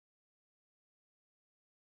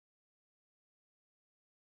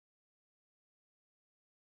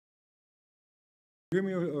Hear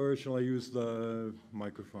me, or shall I use the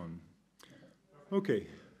microphone? Okay,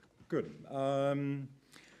 good.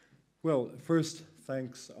 Well, first,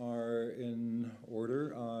 thanks are in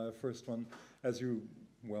order. First one, as you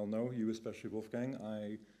well know, you especially Wolfgang,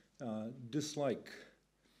 I dislike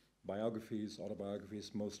biographies,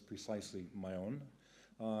 autobiographies, most precisely my own.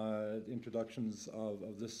 Introductions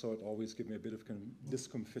of this sort always give me a bit of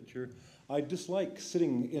discomfiture. I dislike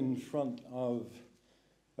sitting in front of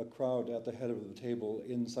a crowd at the head of the table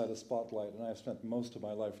inside a spotlight, and I've spent most of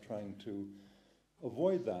my life trying to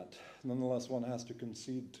avoid that. Nonetheless, one has to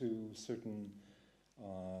concede to certain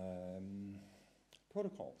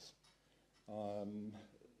protocols,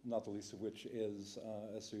 not the least of which is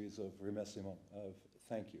a series of remerciements, of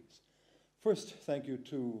thank yous. First, thank you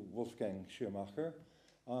to Wolfgang Schirmacher.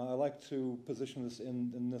 I like to position this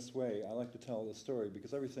in this way. I like to tell the story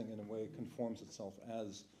because everything in a way conforms itself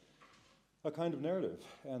as a kind of narrative,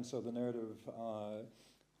 and so the narrative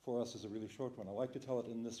for us is a really short one. I like to tell it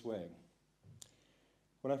in this way.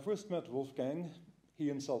 When I first met Wolfgang, he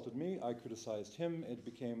insulted me, I criticized him. It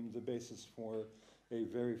became the basis for a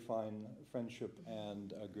very fine friendship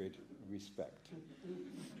and a great respect.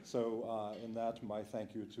 So in that, my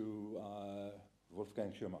thank you to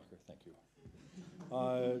Wolfgang Schirmacher, thank you.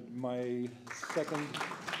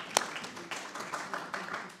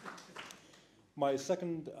 My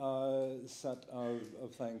second set of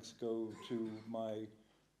thanks go to my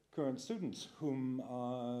current students, whom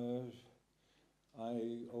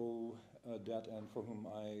I owe a debt and for whom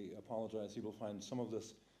I apologize. You will find some of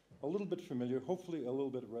this a little bit familiar, hopefully a little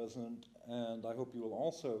bit resonant, and I hope you will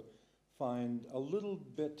also find a little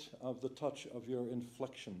bit of the touch of your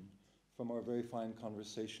inflection from our very fine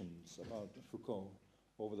conversations about Foucault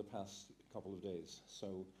over the past couple of days.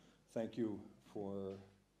 So thank you for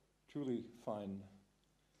truly fine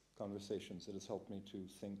conversations. It has helped me to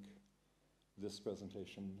think this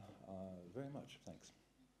presentation very much. Thanks.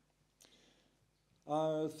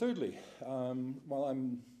 Thirdly, while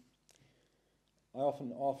I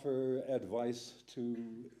often offer advice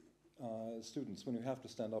to students, when you have to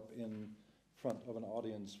stand up in front of an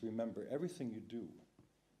audience, remember everything you do,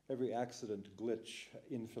 every accident, glitch,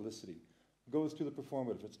 infelicity, goes to the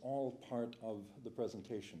performative. It's all part of the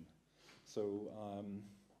presentation. So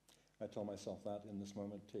I tell myself that in this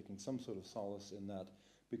moment, taking some sort of solace in that,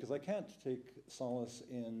 because I can't take solace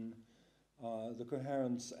in the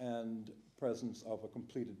coherence and presence of a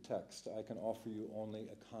completed text. I can offer you only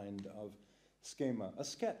a kind of schema, a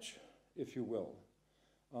sketch, if you will,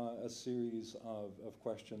 a series of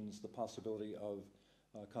questions, the possibility of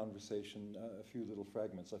conversation, a few little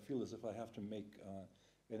fragments. I feel as if I have to make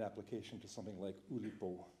an application to something like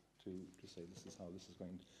Oulipo to say this is how this is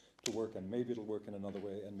going to work, and maybe it'll work in another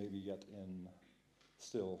way, and maybe yet in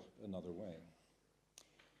still another way.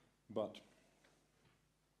 But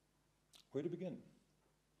where to begin?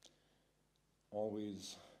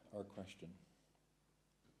 Always our question.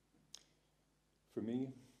 For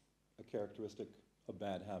me, a characteristic, a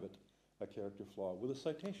bad habit, a character flaw with a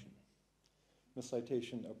citation. A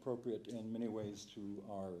citation appropriate in many ways to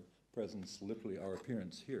our presence, literally our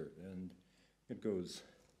appearance here, and it goes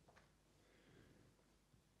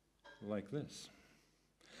like this.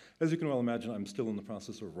 As you can well imagine, I'm still in the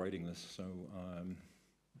process of writing this, so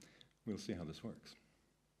we'll see how this works.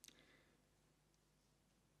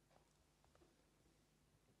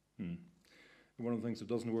 One of the things that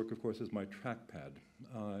doesn't work, of course, is my trackpad.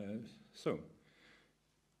 So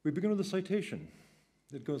we begin with a citation.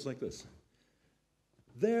 It goes like this.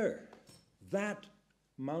 There, that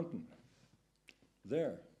mountain.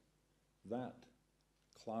 There, that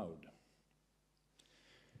cloud.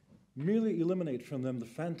 Merely eliminate from them the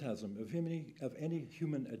phantasm of any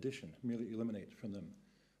human addition. Merely eliminate from them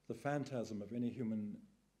the phantasm of any human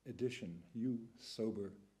addition, you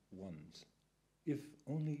sober ones, if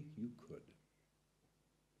only you could.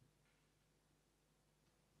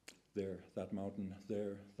 There, that mountain,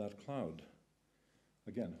 there, that cloud.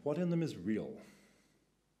 Again, what in them is real?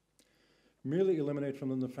 Merely eliminate from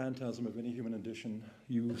them the phantasm of any human addition,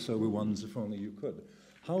 you sober ones, if only you could.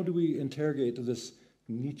 How do we interrogate this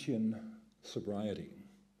Nietzschean sobriety?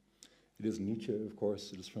 It is Nietzsche, of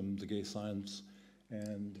course, it is from the gay science,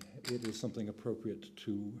 and it is something appropriate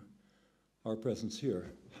to our presence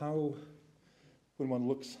here. How, when one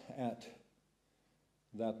looks at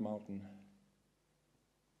that mountain,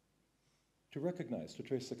 to recognize, to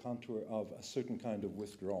trace the contour of a certain kind of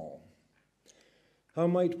withdrawal? How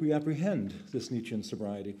might we apprehend this Nietzschean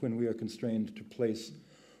sobriety when we are constrained to place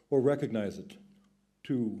or recognize it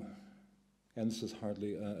to, and this is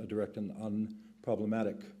hardly a direct and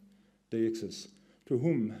unproblematic deixis, to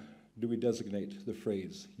whom do we designate the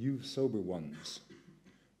phrase, you sober ones?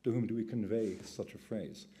 to whom do we convey such a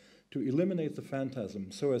phrase? To eliminate the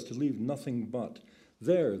phantasm so as to leave nothing but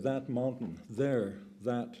there, that mountain, there,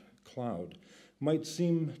 that cloud, might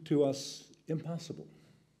seem to us impossible.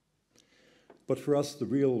 But for us, the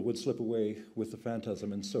real would slip away with the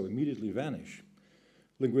phantasm and so immediately vanish.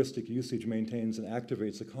 Linguistic usage maintains and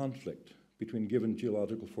activates a conflict between given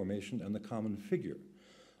geological formation and the common figure,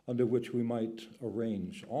 under which we might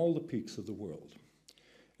arrange all the peaks of the world.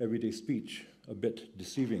 Everyday speech, a bit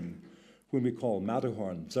deceiving, when we call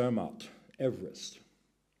Matterhorn, Zermatt, Everest,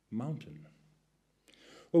 mountain.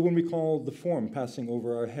 Or when we call the form passing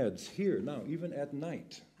over our heads, here, now, even at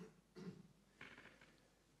night,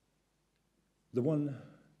 the one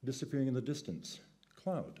disappearing in the distance,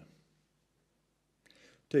 cloud.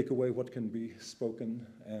 Take away what can be spoken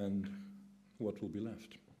and what will be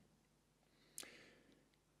left.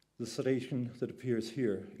 The citation that appears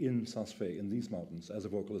here in Saas-Fee, in these mountains, as a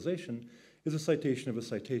vocalization, is a citation of a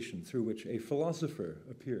citation through which a philosopher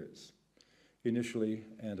appears, initially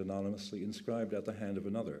and anonymously inscribed at the hand of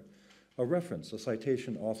another. A reference, a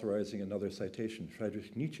citation authorizing another citation,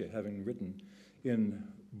 Friedrich Nietzsche having written in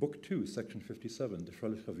Book 2, Section 57, Die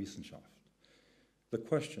Völlige Wissenschaft. The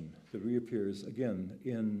question that reappears again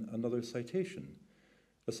in another citation,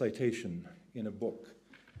 a citation in a book,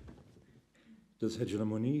 Des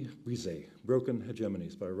Hegemonie brisées, Broken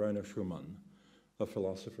Hegemonies by Rainer Schumann, a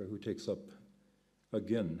philosopher who takes up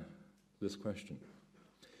again this question.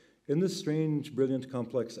 In this strange, brilliant,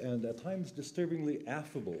 complex, and at times disturbingly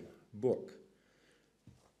affable book,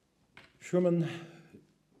 Schumann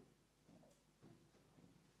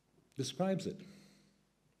describes it,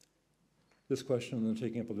 this question and the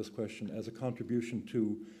taking up of this question, as a contribution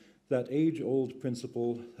to that age-old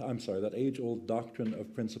doctrine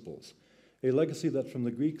of principles, a legacy that from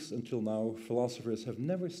the Greeks until now philosophers have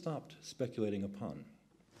never stopped speculating upon.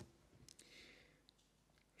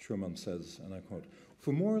 Schumann says, and I quote,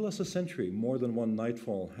 "For more or less a century, more than one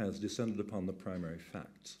nightfall has descended upon the primary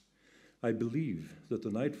facts. I believe that the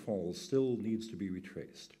nightfall still needs to be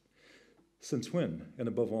retraced. Since when, and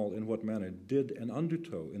above all, in what manner, did an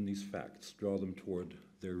undertow in these facts draw them toward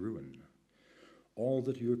their ruin? All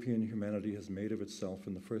that European humanity has made of itself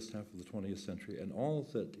in the first half of the 20th century, and all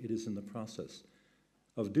that it is in the process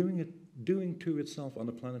of doing to itself on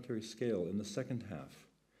a planetary scale in the second half,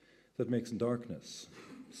 that makes darkness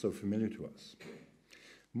so familiar to us,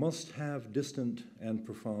 must have distant and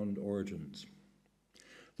profound origins.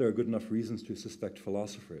 There are good enough reasons to suspect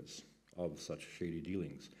philosophers of such shady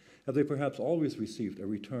dealings. Have they perhaps always received a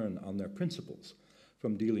return on their principles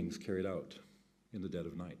from dealings carried out in the dead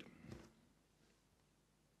of night?"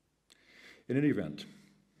 In any event,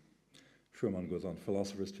 Schumann goes on,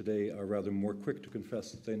 philosophers today are rather more quick to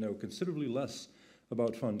confess that they know considerably less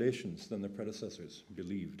about foundations than their predecessors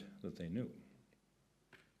believed that they knew.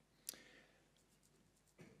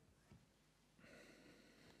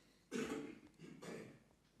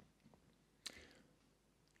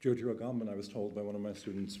 Giorgio Agamben, I was told by one of my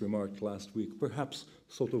students, remarked last week, perhaps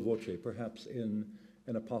sotto voce, perhaps in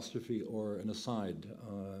an apostrophe or an aside,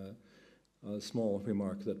 a small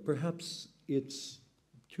remark, that perhaps it's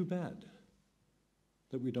too bad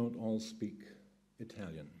that we don't all speak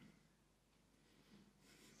Italian.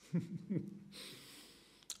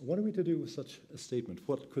 What are we to do with such a statement?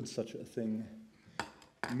 What could such a thing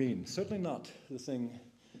mean? Certainly not the thing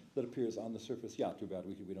that appears on the surface. Yeah, too bad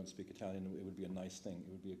we don't speak Italian. It would be a nice thing. It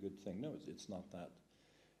would be a good thing. No, it's not that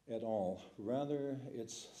at all. Rather,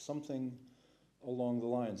 it's something along the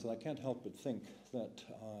lines, and I can't help but think that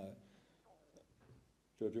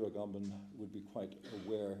Giorgio Agamben would be quite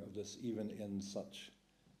aware of this, even in such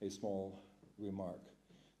a small remark,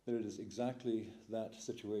 that it is exactly that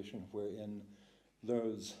situation wherein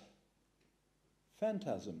those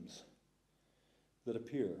phantasms that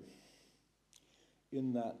appear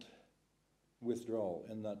in that withdrawal,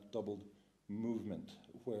 in that doubled movement,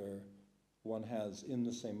 where one has in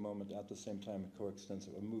the same moment, at the same time,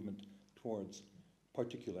 coextensive, a movement towards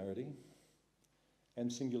particularity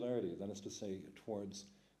and singularity, that is to say, towards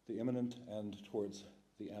the immanent and towards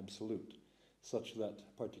the absolute, such that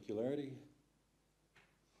particularity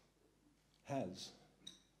has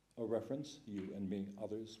a reference, you and me,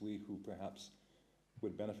 others, we who perhaps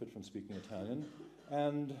would benefit from speaking Italian,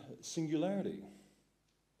 and singularity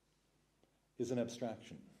is an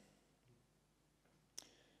abstraction,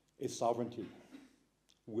 a sovereignty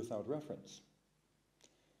without reference.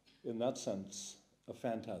 In that sense, a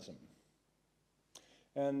phantasm.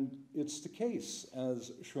 And it's the case,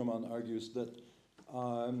 as Schumann argues, that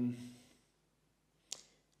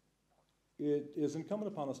it is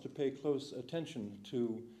incumbent upon us to pay close attention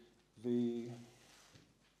to the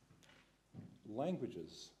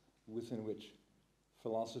languages within which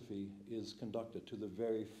philosophy is conducted, to the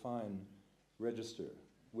very fine register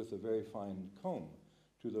with a very fine comb,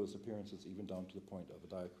 to those appearances even down to the point of a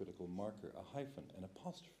diacritical marker, a hyphen, an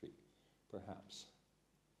apostrophe, perhaps,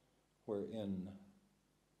 wherein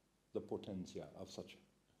the potentia of such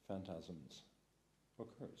phantasms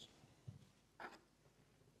occurs.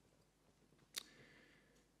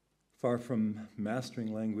 Far from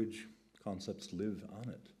mastering language, concepts live on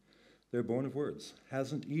it. They're born of words.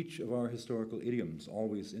 Hasn't each of our historical idioms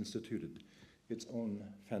always instituted its own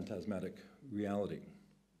phantasmatic reality?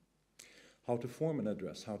 How to form an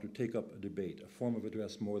address, how to take up a debate, a form of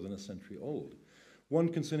address more than a century old, one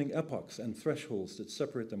concerning epochs and thresholds that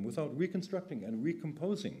separate them without reconstructing and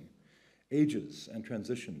recomposing ages and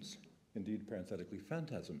transitions, indeed parenthetically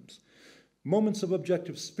phantasms, moments of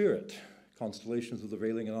objective spirit, constellations of the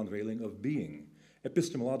veiling and unveiling of being,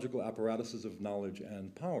 epistemological apparatuses of knowledge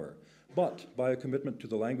and power, but by a commitment to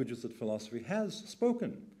the languages that philosophy has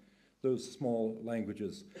spoken, those small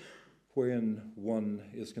languages wherein one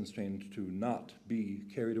is constrained to not be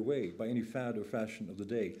carried away by any fad or fashion of the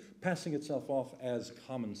day, passing itself off as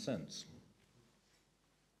common sense.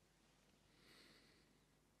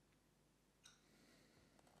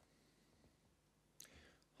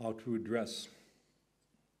 How to address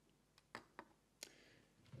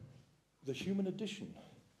the human addition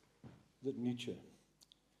that Nietzsche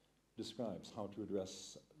describes, how to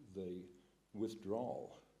address the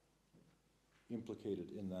withdrawal implicated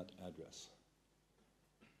in that address,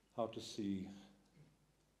 how to see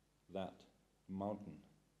that mountain,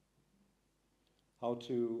 how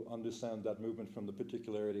to understand that movement from the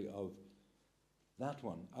particularity of that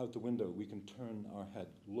one out the window. We can turn our head,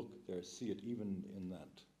 look there, see it even in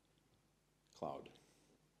that cloud,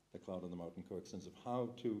 the cloud and the mountain coextensive, how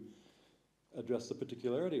to address the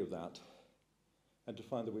particularity of that, and to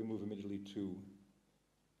find that we move immediately to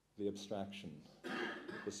the abstraction,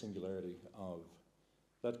 the singularity of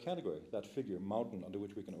that category, that figure, mountain, under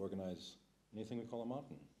which we can organize anything we call a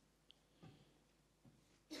mountain.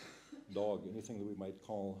 Dog, anything that we might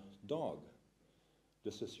call dog.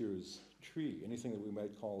 De Saussure's tree, anything that we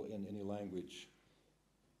might call in any language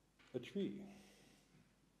a tree.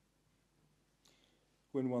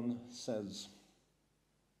 When one says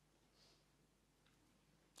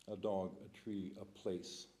a dog, a tree, a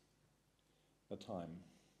place, a time,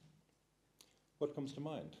 what comes to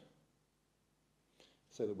mind?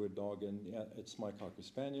 Say the word dog and yeah, it's my Cocker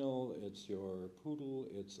Spaniel, it's your poodle,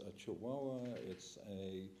 it's a Chihuahua, it's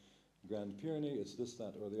a Grand Pyrenees, it's this,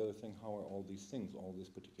 that, or the other thing. How are all these things, all these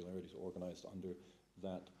particularities organized under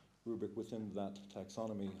that rubric within that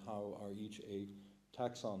taxonomy? How are each a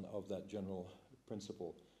taxon of that general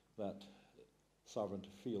principle, that sovereign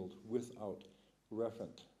field without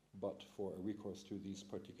referent, but for a recourse to these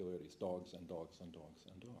particularities, dogs and dogs and dogs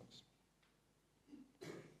and dogs?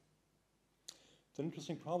 It's an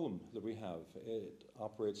interesting problem that we have. It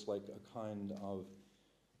operates like a kind of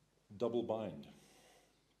double bind.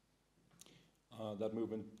 That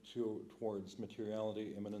movement towards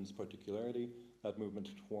materiality, immanence, particularity, that movement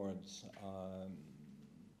towards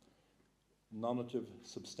nominative,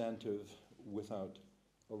 substantive, without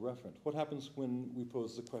a referent. What happens when we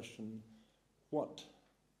pose the question, what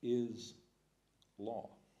is law?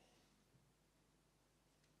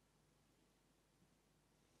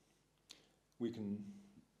 We can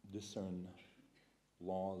discern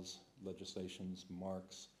laws, legislations,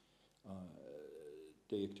 marks,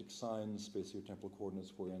 deictic signs, spatiotemporal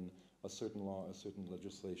coordinates wherein a certain law, a certain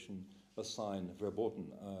legislation, a sign,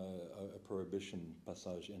 verboten, a prohibition,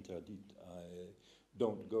 passage interdit,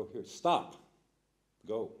 don't go here, stop,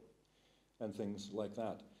 go, and things like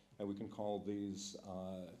that. And we can call these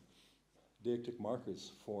deictic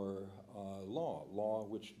markers for law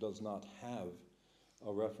which does not have a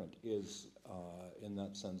referent is, in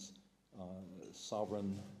that sense,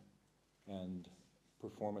 sovereign and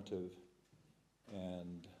performative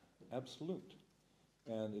and absolute.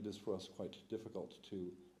 And it is for us quite difficult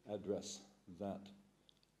to address that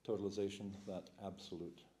totalization, that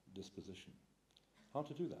absolute disposition. How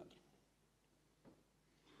to do that?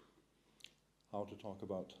 How to talk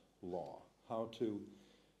about law? How to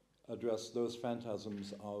address those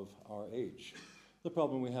phantasms of our age? The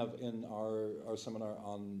problem we have in our seminar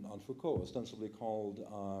on Foucault, ostensibly called,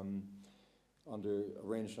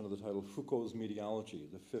 arranged under the title Foucault's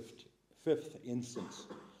Mediology, the fifth instance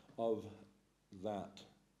of that,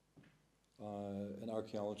 an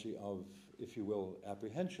archaeology of, if you will,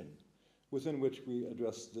 apprehension, within which we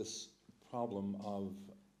address this problem of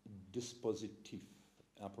dispositif,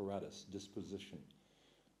 apparatus, disposition,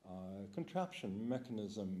 contraption,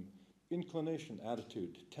 mechanism, inclination,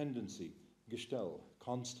 attitude, tendency, Gestell,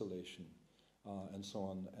 constellation, and so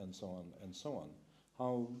on, and so on, and so on.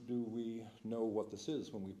 How do we know what this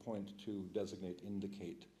is when we point to, designate,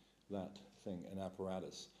 indicate that thing, an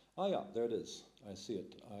apparatus? Ah, yeah, there it is. I see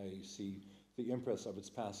it. I see the impress of its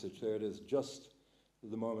passage. There it is, just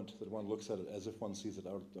the moment that one looks at it, as if one sees it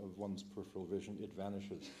out of one's peripheral vision, it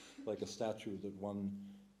vanishes like a statue that one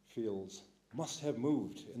feels must have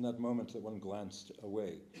moved in that moment that one glanced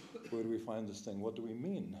away. Where do we find this thing? What do we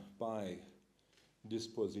mean by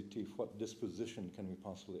dispositif? What disposition can we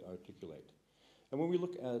possibly articulate? And when we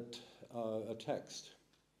look at a text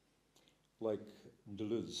like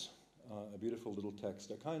Deleuze, a beautiful little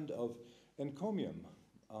text, a kind of encomium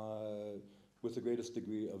with the greatest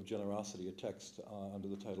degree of generosity, a text under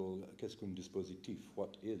the title Qu'est-ce qu'un dispositif?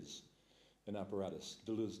 What is an apparatus?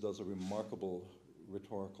 Deleuze does a remarkable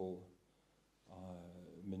rhetorical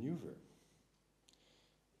maneuver.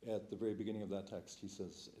 At the very beginning of that text, he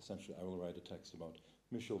says, essentially, I will write a text about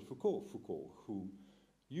Michel Foucault, who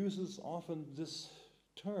uses often this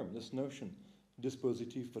term, this notion,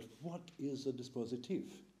 dispositif, but what is a dispositif?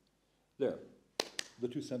 There, the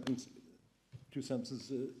two sentences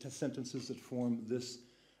that form this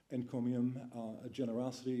encomium, a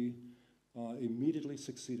generosity immediately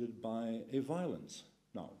succeeded by a violence.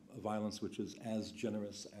 Now, a violence which is as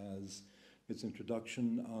generous as its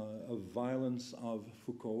introduction, a violence of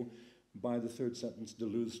Foucault. By the third sentence,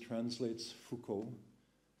 Deleuze translates Foucault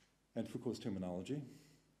and Foucault's terminology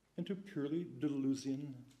into purely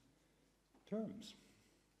Deleuzian terms.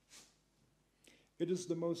 It is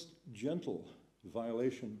the most gentle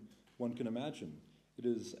violation one can imagine. It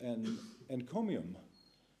is an encomium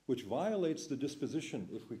which violates the disposition,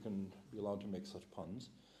 if we can be allowed to make such puns,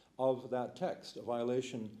 of that text, a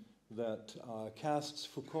violation that casts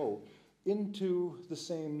Foucault into the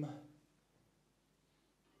same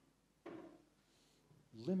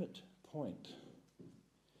limit point,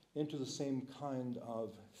 into the same kind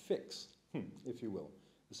of fix, if you will,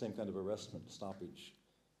 the same kind of arrestment, stoppage,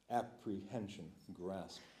 apprehension,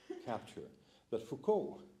 grasp, capture, that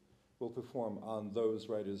Foucault will perform on those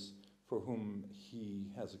writers for whom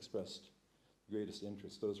he has expressed greatest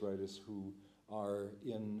interest, those writers who are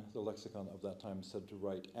in the lexicon of that time said to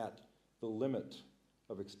write at the limit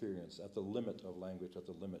of experience, at the limit of language, at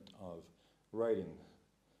the limit of writing,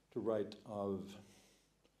 to write of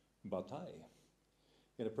bataille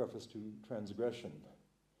in a preface to Transgression,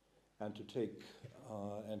 and to take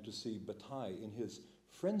and to see bataille in his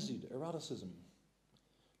frenzied eroticism,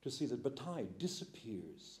 to see that bataille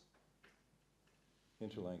disappears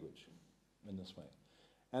into language in this way,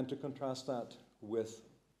 and to contrast that with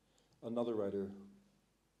another writer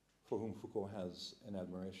for whom Foucault has an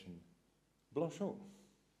admiration, Blanchot,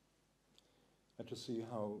 and to see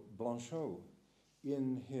how Blanchot,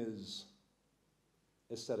 in his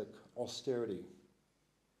aesthetic austerity,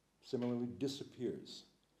 similarly disappears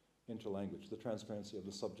into language, the transparency of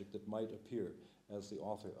the subject that might appear as the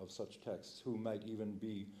author of such texts, who might even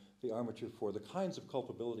be the armature for the kinds of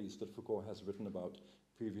culpabilities that Foucault has written about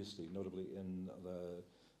previously, notably in the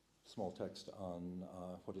small text on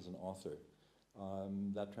what is an author.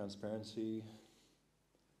 That transparency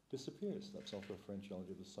disappears. That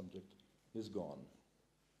self-referentiality of the subject is gone.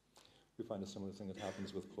 We find a similar thing that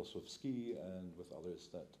happens with Klossowski and with others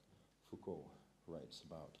that Foucault writes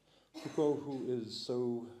about. Foucault, who is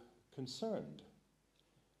so concerned,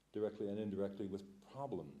 directly and indirectly, with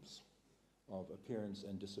problems of appearance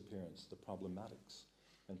and disappearance, the problematics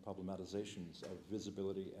and problematizations of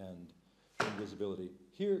visibility and invisibility,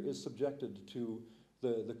 here is subjected to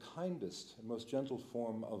the kindest and most gentle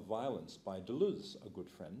form of violence by Deleuze, a good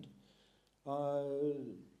friend,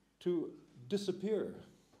 to disappear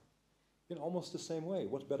in almost the same way.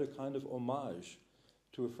 What better kind of homage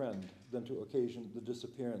to a friend than to occasion the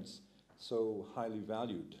disappearance so highly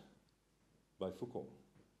valued by Foucault?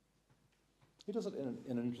 He does it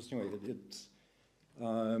in an interesting way.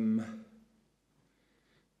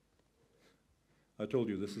 I told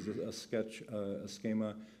you this is a sketch, a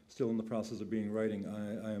schema, still in the process of being writing.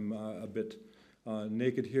 I am a bit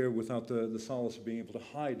naked here without the solace of being able to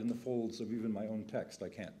hide in the folds of even my own text. I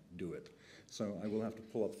can't do it. So I will have to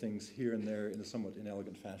pull up things here and there in a somewhat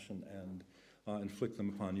inelegant fashion and inflict them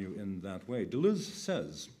upon you in that way. Deleuze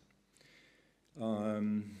says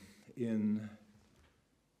in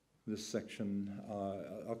this section,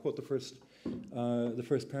 I'll quote the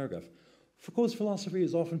first paragraph. Foucault's philosophy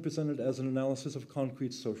is often presented as an analysis of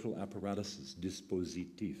concrete social apparatuses,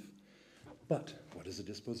 dispositif. But what is a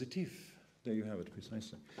dispositif? There you have it,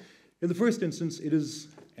 precisely. In the first instance, it is,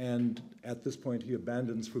 and at this point he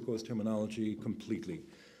abandons Foucault's terminology completely,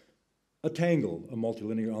 A tangle, a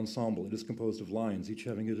multilinear ensemble, it is composed of lines, each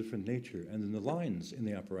having a different nature, and then the lines in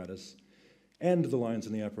the apparatus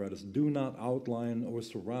do not outline or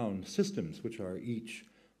surround systems which are each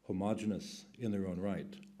homogeneous in their own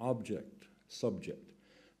right, object, subject,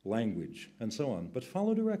 language, and so on, but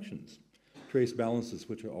follow directions, trace balances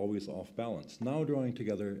which are always off balance, now drawing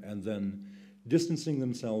together and then distancing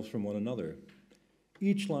themselves from one another.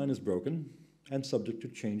 Each line is broken and subject to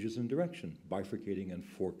changes in direction, bifurcating and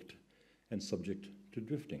forked and subject to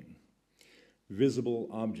drifting. Visible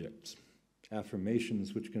objects,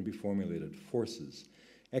 affirmations which can be formulated, forces,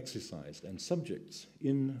 exercised, and subjects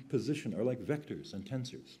in position are like vectors and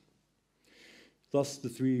tensors. Thus, the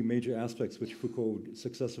three major aspects which Foucault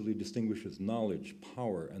successively distinguishes, knowledge,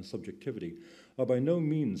 power, and subjectivity, are by no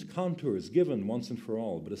means contours given once and for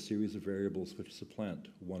all, but a series of variables which supplant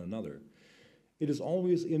one another. It is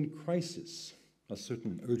always in crisis, a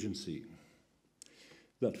certain urgency,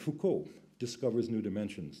 that Foucault discovers new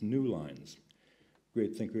dimensions, new lines.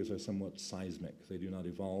 Great thinkers are somewhat seismic. They do not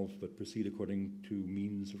evolve, but proceed according to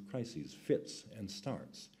means of crises, fits, and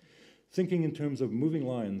starts. Thinking in terms of moving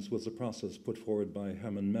lines was a process put forward by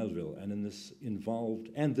Herman Melville, and this involved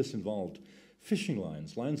fishing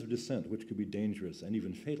lines, lines of descent, which could be dangerous and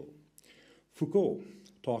even fatal. Foucault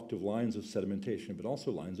talked of lines of sedimentation, but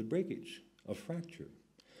also lines of breakage, of fracture.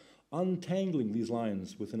 Untangling these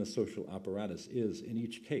lines within a social apparatus is, in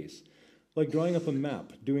each case, like drawing up a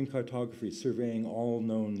map, doing cartography, surveying all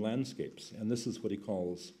known landscapes, and this is what he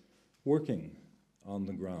calls working on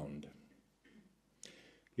the ground.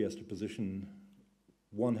 One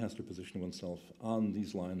has to position oneself on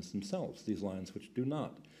these lines themselves, these lines which do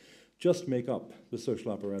not just make up the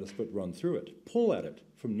social apparatus, but run through it, pull at it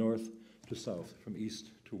from north to south, from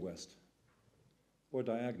east to west, or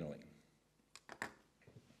diagonally.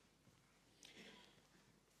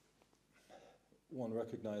 One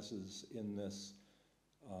recognizes in this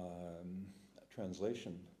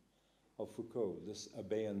translation of Foucault this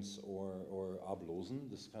abeyance or ablosen,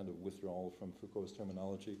 this kind of withdrawal from Foucault's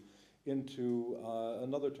terminology into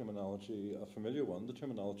another terminology, a familiar one, the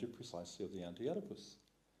terminology precisely of the anti-Oedipus.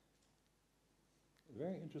 A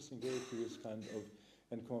very interesting, very curious kind of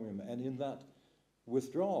encomium. And in that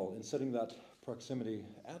withdrawal, in setting that proximity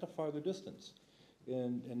at a farther distance,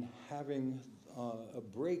 in having a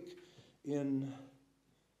break in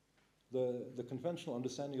the conventional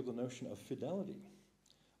understanding of the notion of fidelity,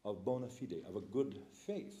 of bona fide, of a good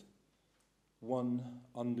faith, one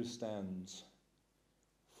understands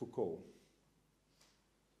Foucault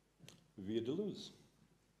via Deleuze,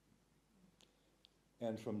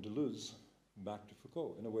 and from Deleuze back to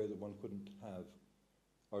Foucault in a way that one couldn't have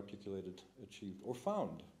articulated, achieved, or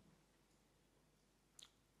found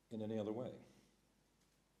in any other way.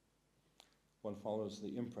 One follows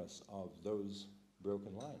the impress of those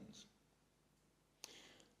broken lines.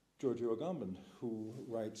 Giorgio Agamben, who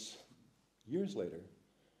writes years later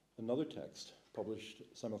another text published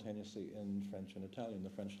simultaneously in French and Italian,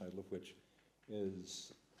 the French title of which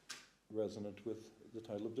is resonant with the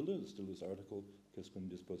title of Deleuze's article, Qu'est-ce qu'un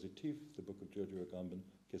dispositif, the book of Giorgio Agamben,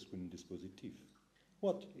 Qu'est-ce qu'un dispositif?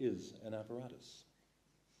 What is an apparatus?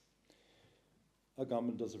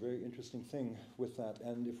 Agamben does a very interesting thing with that,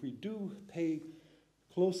 and if we do pay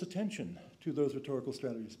close attention to those rhetorical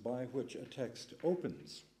strategies by which a text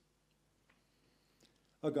opens,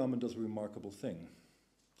 Agamben does a remarkable thing.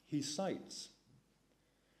 He cites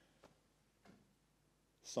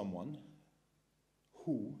someone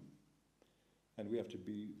who, and we have to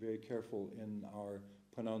be very careful in our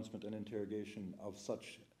pronouncement and interrogation of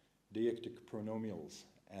such deictic pronomials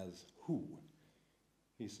as who.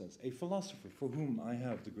 He says, a philosopher for whom I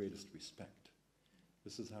have the greatest respect.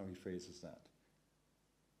 This is how he phrases that.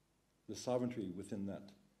 The sovereignty within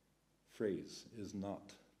that phrase is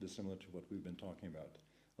not dissimilar to what we've been talking about.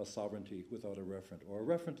 A sovereignty without a referent, or a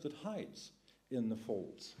referent that hides in the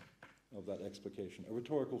folds of that explication, a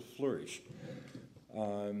rhetorical flourish.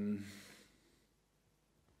 I'll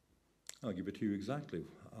give it to you exactly.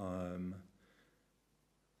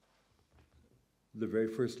 The very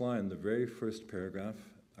first line, the very first paragraph,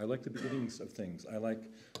 I like the beginnings of things. I like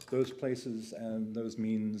those places and those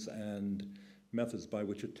means and methods by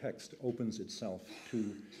which a text opens itself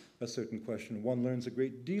to a certain question. One learns a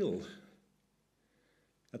great deal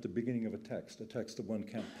at the beginning of a text that one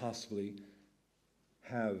can't possibly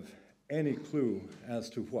have any clue as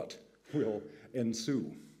to what will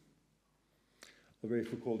ensue. A very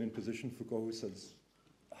Foucauldian position, Foucault who says,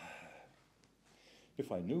 if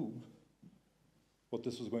I knew what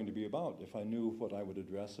this was going to be about, if I knew what I would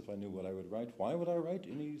address, if I knew what I would write, why would I write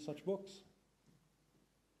any such books?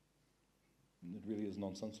 It really is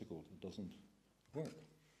nonsensical. It doesn't work.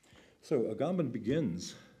 So Agamben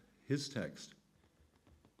begins his text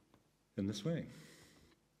in this way.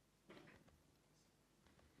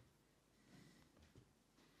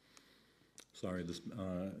 Sorry, this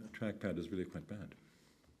trackpad is really quite bad.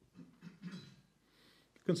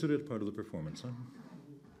 Consider it part of the performance, huh?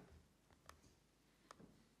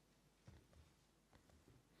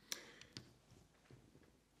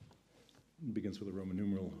 It begins with a Roman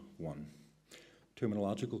numeral 1.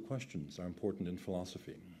 Terminological questions are important in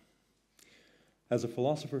philosophy. As a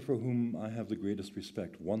philosopher for whom I have the greatest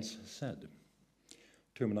respect once said,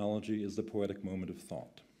 terminology is the poetic moment of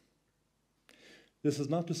thought. This is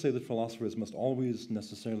not to say that philosophers must always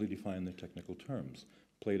necessarily define their technical terms.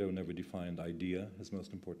 Plato never defined idea, his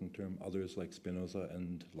most important term. Others, like Spinoza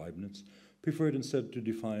and Leibniz, preferred instead to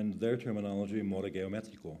define their terminology more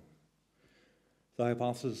geometrico. The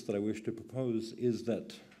hypothesis that I wish to propose is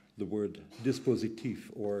that the word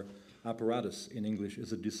dispositif, or apparatus in English,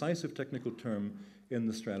 is a decisive technical term in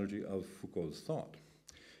the strategy of Foucault's thought.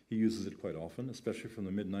 He uses it quite often, especially from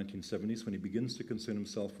the mid-1970s, when he begins to concern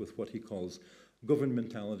himself with what he calls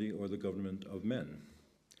governmentality, or the government of men.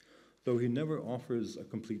 Though he never offers a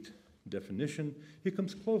complete definition, he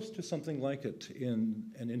comes close to something like it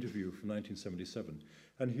in an interview from 1977.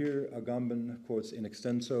 And here Agamben quotes in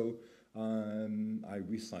extenso. I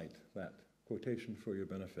recite that quotation for your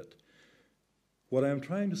benefit. What I am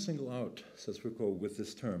trying to single out, says Foucault, with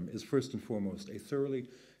this term is first and foremost a thoroughly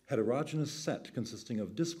heterogeneous set consisting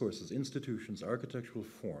of discourses, institutions, architectural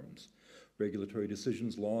forms, regulatory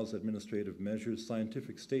decisions, laws, administrative measures,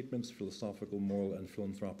 scientific statements, philosophical, moral, and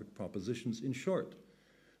philanthropic propositions. In short,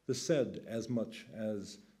 the said as much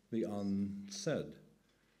as the unsaid.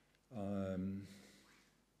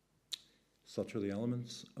 Such are the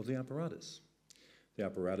elements of the apparatus. The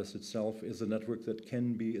apparatus itself is a network that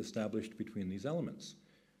can be established between these elements.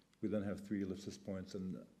 We then have 3 ellipsis points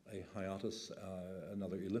and a hiatus,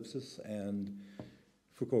 another ellipsis, and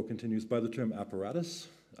Foucault continues, by the term apparatus,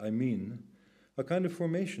 I mean a kind of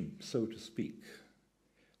formation, so to speak,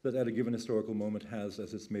 that at a given historical moment has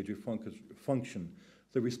as its major function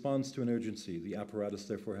the response to an urgency. The apparatus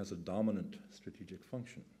therefore has a dominant strategic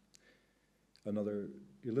function. Another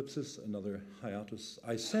ellipsis, another hiatus.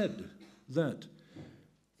 I said that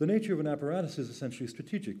the nature of an apparatus is essentially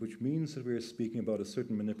strategic, which means that we are speaking about a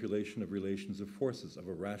certain manipulation of relations of forces, of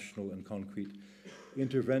a rational and concrete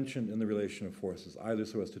intervention in the relation of forces, either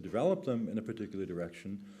so as to develop them in a particular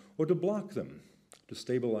direction or to block them, to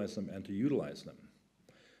stabilize them, and to utilize them.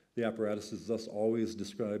 The apparatus is thus always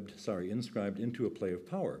inscribed into a play of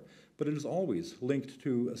power, but it is always linked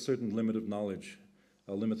to a certain limit of knowledge,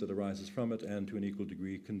 a limit that arises from it and to an equal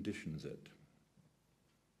degree conditions it.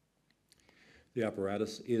 The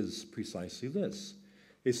apparatus is precisely this,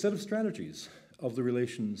 a set of strategies of the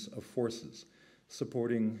relations of forces,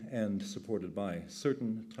 supporting and supported by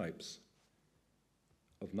certain types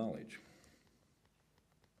of knowledge.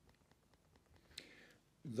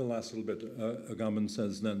 The last little bit, Agamben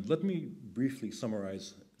says then, let me briefly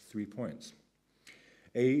summarize 3 points.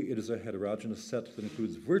 A, it is a heterogeneous set that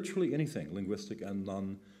includes virtually anything, linguistic and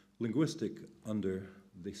non-linguistic, under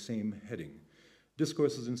the same heading.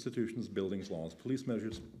 Discourses, institutions, buildings, laws, police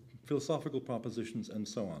measures, philosophical propositions, and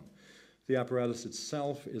so on. The apparatus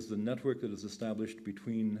itself is the network that is established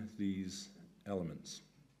between these elements.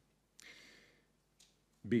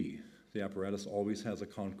 B, the apparatus always has a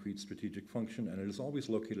concrete strategic function, and it is always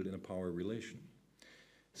located in a power relation.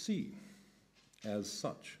 C, as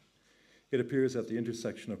such, it appears at the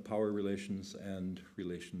intersection of power relations and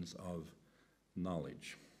relations of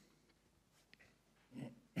knowledge.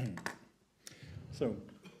 So,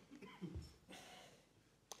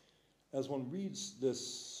 as one reads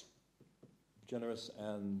this generous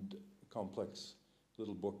and complex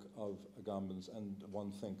little book of Agamben's, and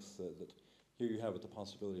one thinks that here you have it, the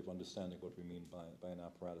possibility of understanding what we mean by an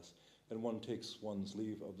apparatus, and one takes one's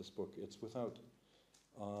leave of this book, it's without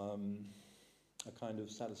a kind of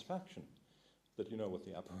satisfaction that you know what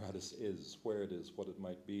the apparatus is, where it is, what it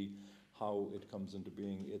might be, how it comes into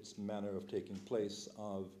being, its manner of taking place,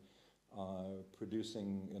 of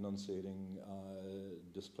producing, enunciating,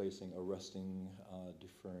 displacing, arresting,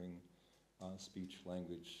 deferring, speech,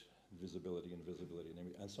 language, visibility, invisibility,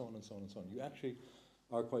 and so on and so on and so on. You actually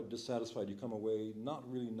are quite dissatisfied. You come away not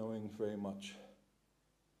really knowing very much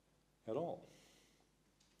at all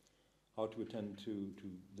how to attend to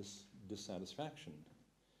this dissatisfaction.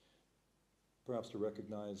 Perhaps to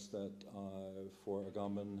recognize that for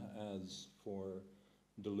Agamben, as for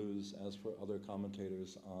Deleuze, as for other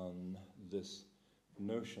commentators on this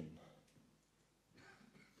notion,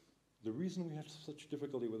 the reason we have such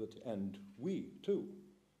difficulty with it, and we too,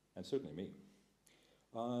 and certainly me,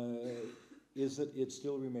 is that it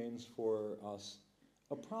still remains for us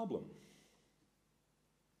a problem.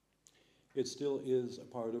 It still is a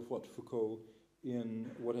part of what Foucault, in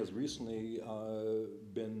what has recently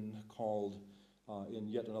been called, in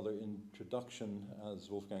yet another introduction, as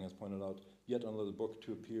Wolfgang has pointed out, yet another book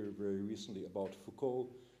to appear very recently about Foucault,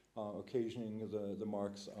 occasioning the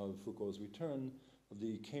marks of Foucault's return,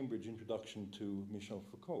 the Cambridge Introduction to Michel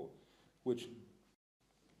Foucault, which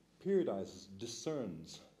periodizes,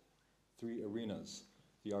 discerns three arenas: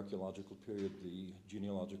 the archaeological period, the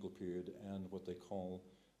genealogical period, and what they call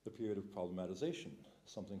the period of problematization,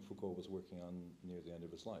 something Foucault was working on near the end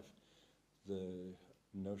of his life. The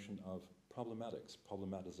notion of problematics,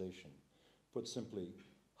 problematization. Put simply,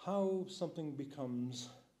 how something becomes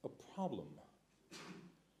a problem,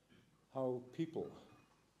 how people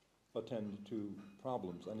attend to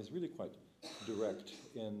problems, and is really quite direct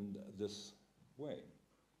in this way.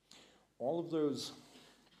 All of those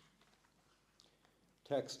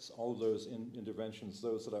texts, all of those interventions,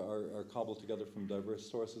 those that are cobbled together from diverse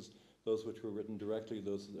sources, those which were written directly,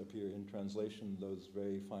 those that appear in translation, those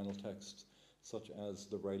very final texts, such as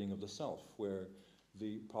The Writing of the Self, where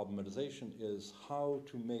the problematization is how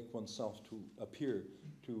to make oneself to appear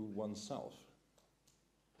to oneself.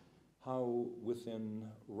 How within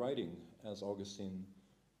writing, as Augustine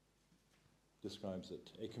describes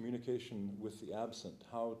it, a communication with the absent,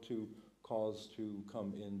 how to cause to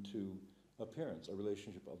come into appearance, a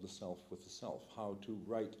relationship of the self with the self, how to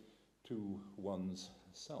write to one's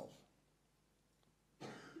self.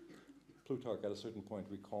 Plutarch at a certain point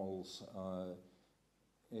recalls,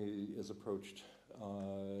 is approached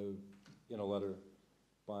in a letter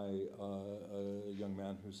by a young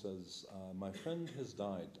man who says, my friend has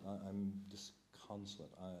died, I'm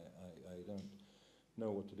disconsolate, I don't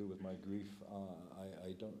know what to do with my grief,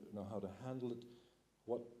 I don't know how to handle it,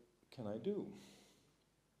 what can I do?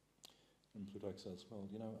 And Plutarch says, well,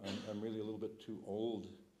 you know, I'm really a little bit too old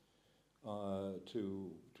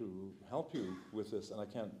to help you with this, and I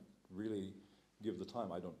can't really give the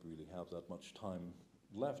time. I don't really have that much time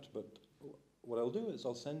left, but what I'll do is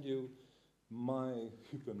I'll send you my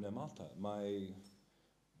hypomnemata, my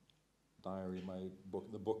diary, my book,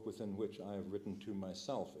 the book within which I have written to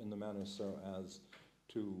myself in the manner so as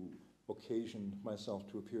to occasion myself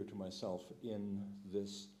to appear to myself in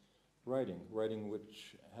this writing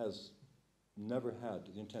which has never had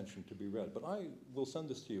the intention to be read. But I will send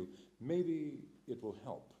this to you. Maybe it will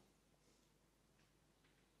help.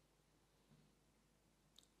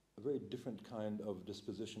 A very different kind of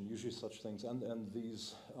disposition, usually such things, and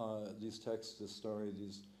these texts, this story,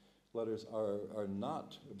 these letters are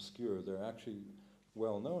not obscure. They're actually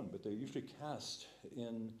well known, but they're usually cast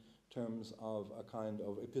in terms of a kind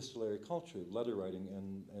of epistolary culture, letter writing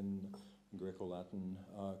in Greco-Latin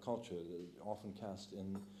culture, often cast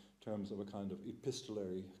in terms of a kind of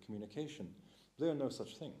epistolary communication. They are no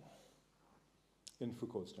such thing in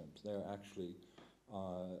Foucault's terms. They are actually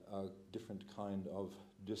a different kind of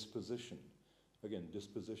disposition. Again,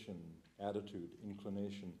 disposition, attitude,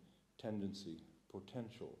 inclination, tendency,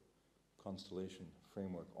 potential, constellation,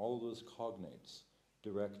 framework, all of those cognates,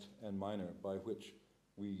 direct and minor, by which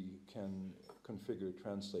we can configure,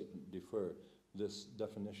 translate, and defer this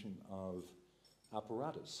definition of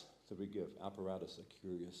apparatus that we give. Apparatus, a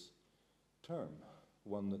curious term,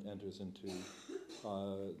 one that enters into,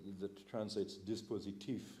 that translates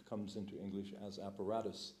dispositif, comes into English as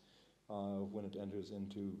apparatus. When it enters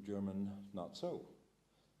into German, not so.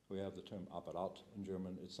 We have the term Apparat in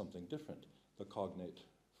German, it's something different. The cognate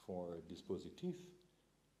for dispositif,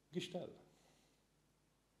 Gestell.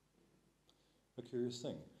 A curious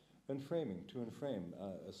thing. Enframing, to enframe,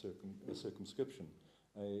 a circumscription,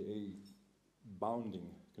 a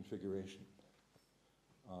bounding configuration.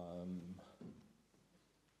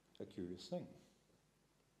 A curious thing.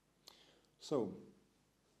 So,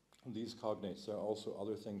 these cognates, there are also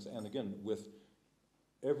other things, and again, with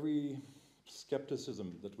every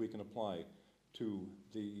skepticism that we can apply to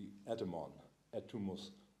the etymon,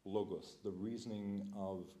 etumus, logos, the reasoning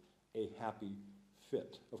of a happy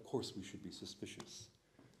fit, of course we should be suspicious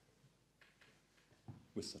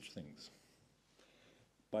with such things.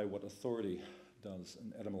 By what authority does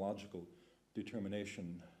an etymological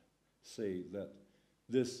determination say that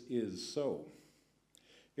this is so?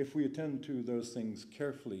 If we attend to those things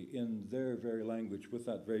carefully in their very language with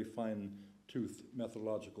that very fine-toothed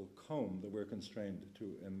methodological comb that we're constrained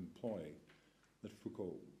to employ, that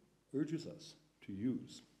Foucault urges us to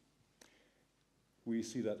use, we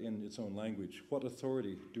see that in its own language. What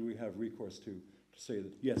authority do we have recourse to say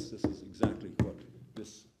that, yes, this is exactly what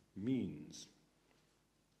this means?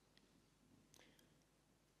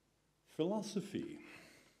 Philosophy.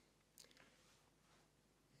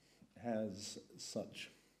 has such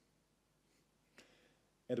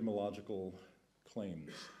etymological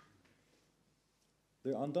claims.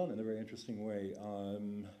 They're undone in a very interesting way.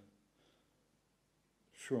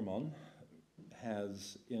 Schurman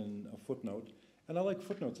has in a footnote, and I like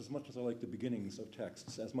footnotes as much as I like the beginnings of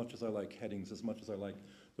texts, as much as I like headings, as much as I like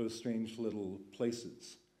those strange little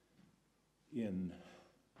places in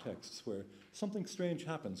texts where something strange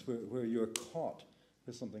happens, where you're caught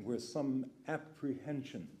with something, where some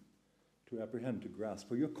apprehension, to apprehend, to grasp,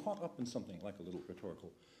 where you're caught up in something like a little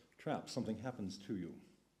rhetorical trap, something happens to you.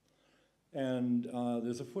 And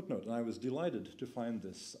there's a footnote, and I was delighted to find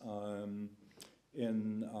this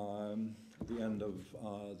in the end of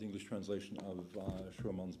the English translation of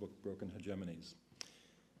Schurman's book, Broken Hegemonies.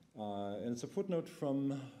 And it's a footnote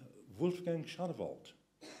from Wolfgang Schadewald,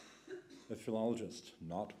 a philologist,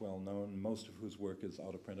 not well known, most of whose work is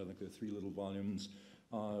out of print. I think there are 3 little volumes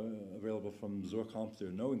available from Surkamp. There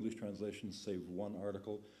are no English translations save one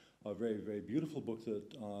article. A very, very beautiful book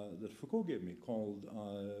that Foucault gave me called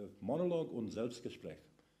Monolog und Selbstgespräch,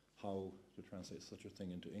 how to translate such a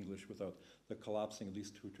thing into English without the collapsing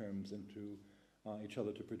these 2 terms into each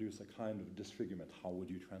other to produce a kind of disfigurement. How would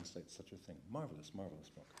you translate such a thing? Marvelous, marvelous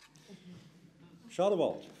book.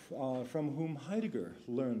 Schadewald, from whom Heidegger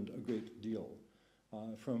learned a great deal,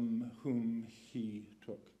 from whom he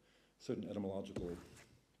took certain etymological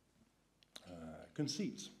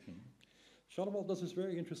conceits. Schadewald does this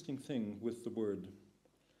very interesting thing with the word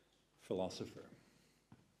philosopher.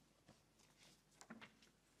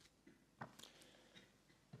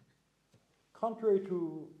 Contrary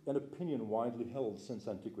to an opinion widely held since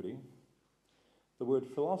antiquity, the word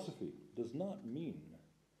philosophy does not mean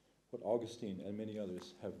what Augustine and many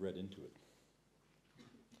others have read into it.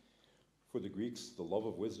 For the Greeks, the love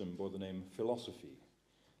of wisdom bore the name philosophy.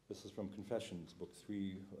 This is from Confessions, book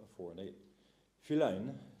 3, 4, and 8.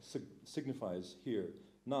 Philein signifies here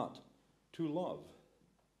not to love,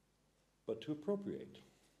 but to appropriate.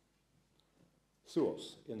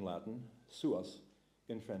 Suos in Latin, suas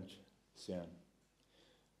in French, sien.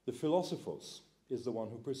 The philosophos is the one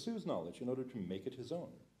who pursues knowledge in order to make it his own.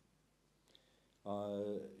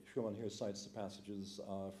 Schurman here cites the passages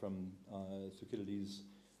from Thucydides,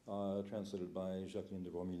 translated by Jacqueline de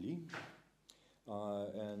Romilly,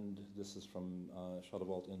 and this is from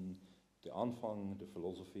Schadewald in De Anfang der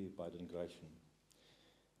Philosophie bei den Griechen.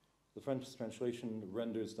 The French translation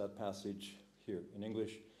renders that passage here in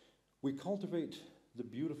English: we cultivate the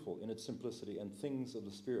beautiful in its simplicity and things of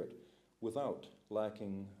the spirit without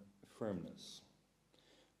lacking firmness.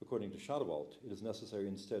 According to Schadewald, it is necessary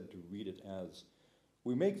instead to read it as: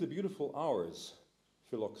 we make the beautiful ours,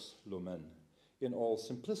 philox lumen, in all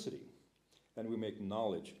simplicity, and we make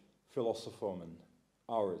knowledge, philosophomen,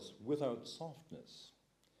 ours, without softness.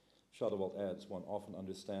 Schadewald adds, one often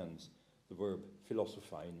understands the verb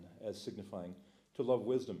philosophein as signifying to love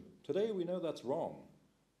wisdom. Today we know that's wrong.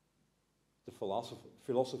 The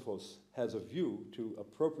philosophos has a view to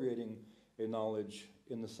appropriating a knowledge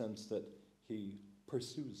in the sense that he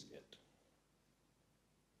pursues it.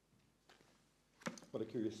 What a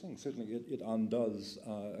curious thing. Certainly it undoes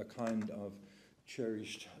a kind of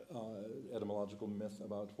cherished etymological myth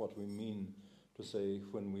about what we mean to say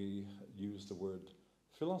when we use the word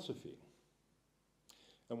philosophy.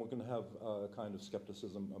 And we're going to have a kind of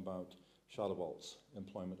skepticism about Schadewald's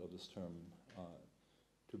employment of this term,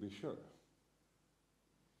 to be sure.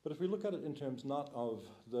 But if we look at it in terms not of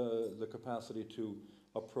the capacity to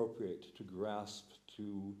appropriate, to grasp,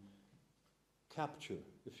 to capture,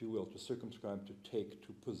 if you will, to circumscribe, to take,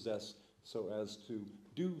 to possess, so as to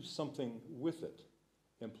do something with it,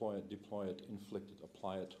 employ it, deploy it, inflict it,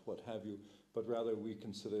 apply it, what have you, but rather we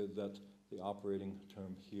consider that the operating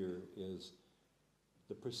term here is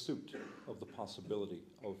the pursuit of the possibility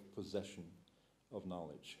of possession of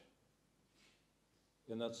knowledge.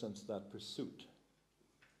 In that sense, that pursuit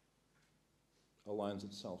aligns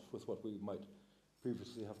itself with what we might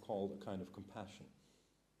previously have called a kind of compassion,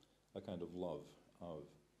 a kind of love of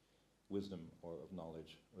wisdom or of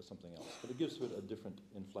knowledge or something else. But it gives to it a different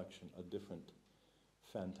inflection, a different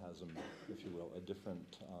phantasm, if you will, a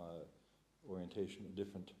different orientation, a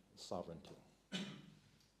different sovereignty.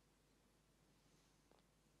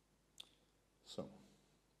 So,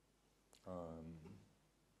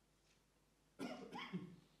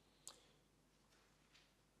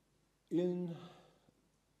 in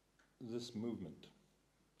this movement,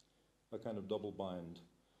 a kind of double bind,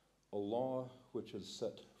 a law which is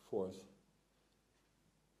set forth,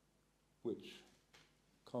 which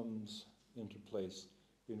comes into place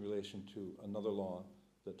in relation to another law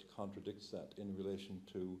that contradicts that, in relation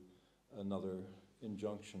to another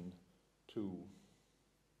injunction to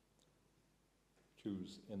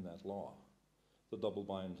choose in that law, the double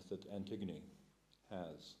bind that Antigone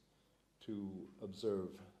has to observe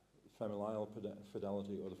familial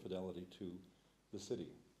fidelity or the fidelity to the city.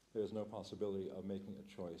 There's no possibility of making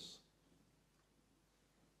a choice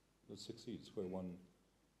that succeeds, where one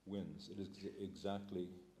wins. It is exactly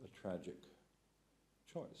a tragic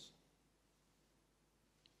choice.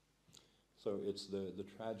 So it's the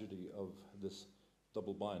tragedy of this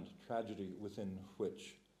double bind, tragedy within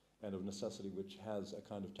which, and of necessity which has a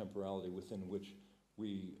kind of temporality within which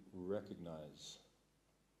we recognize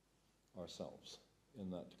ourselves in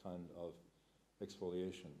that kind of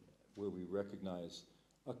exfoliation, where we recognize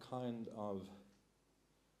a kind of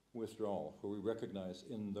withdrawal, where we recognize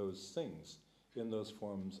in those things, in those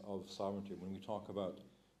forms of sovereignty, when we talk about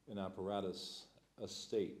an apparatus, a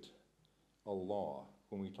state, a law,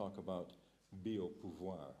 when we talk about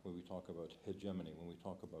biopouvoir, when we talk about hegemony, when we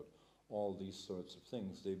talk about all these sorts of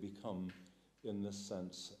things, they become, in this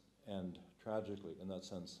sense, and tragically in that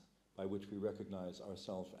sense, by which we recognize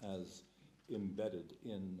ourselves as embedded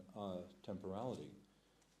in temporality.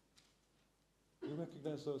 We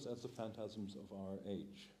recognize those as the phantasms of our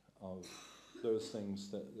age, of those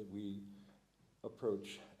things that we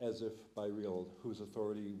approach as if by real, whose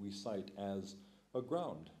authority we cite as a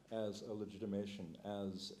ground, as a legitimation,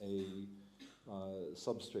 as a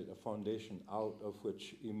substrate, a foundation out of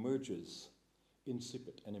which emerges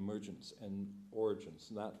incipit and emergence and origins,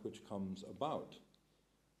 that which comes about,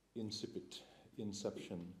 incipit,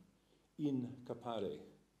 inception, in capare,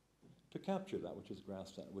 to capture that which is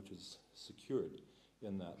grasped at, which is secured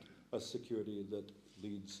in that, a security that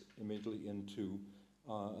leads immediately into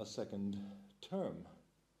a second term,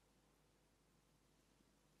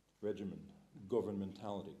 regimen,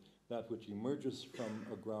 governmentality. That which emerges from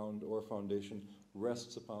a ground or foundation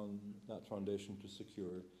rests upon that foundation to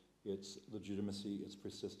secure its legitimacy, its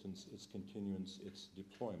persistence, its continuance, its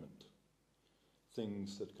deployment.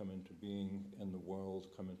 Things that come into being in the world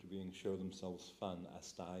come into being, show themselves phan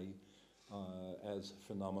astai, as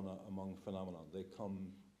phenomena among phenomena. They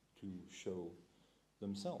come to show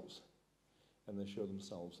themselves, and they show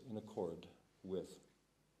themselves in accord with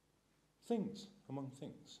things, among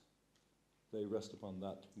things. They rest upon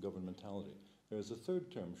that governmentality. There is a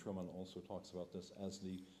third term, Schumann also talks about this as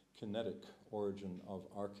the kinetic origin of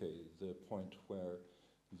arche, the point where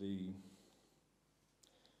the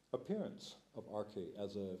appearance of arche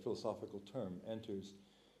as a philosophical term enters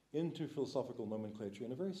into philosophical nomenclature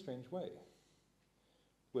in a very strange way,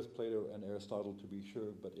 with Plato and Aristotle to be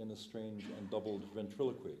sure, but in a strange and doubled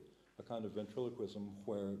ventriloquy, a kind of ventriloquism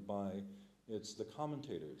whereby it's the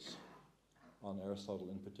commentators on Aristotle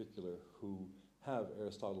in particular who have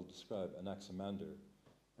Aristotle describe Anaximander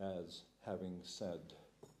as having said,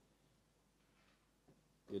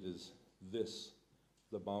 it is this,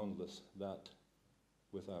 the boundless, that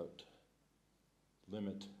without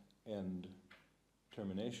limit, end,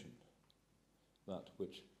 termination, that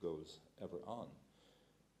which goes ever on.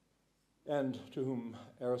 And to whom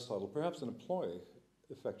Aristotle, perhaps in a ploy,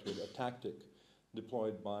 effectuated a tactic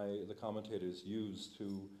deployed by the commentators used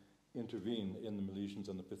to intervene in the Milesians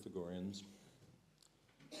and the Pythagoreans,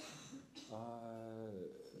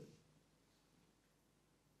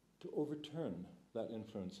 to overturn that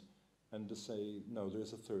influence and to say, no,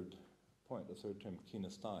 there's a third point, a third term,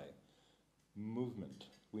 kinestai, movement.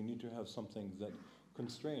 We need to have something that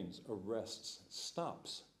constrains, arrests,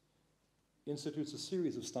 stops, institutes a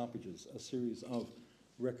series of stoppages, a series of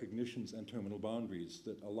recognitions and terminal boundaries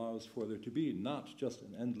that allows for there to be not just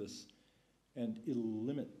an endless and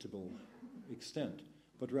illimitable extent,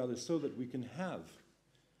 but rather so that we can have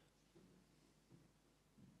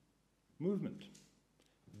movement,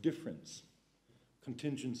 difference,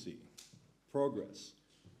 contingency, progress,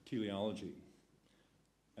 teleology,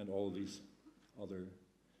 and all of these other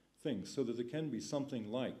things, so that there can be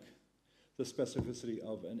something like the specificity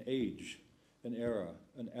of an age, an era,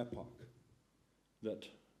 an epoch that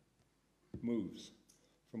moves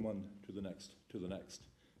from one to the next,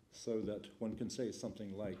 so that one can say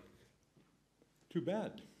something like, too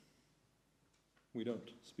bad we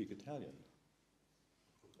don't speak Italian.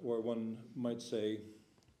 Or one might say,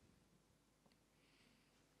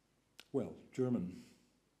 well, German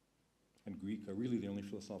and Greek are really the only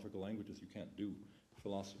philosophical languages. You can't do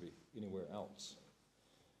philosophy anywhere else.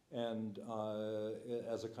 And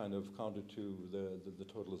as a kind of counter to the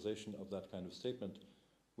totalization of that kind of statement,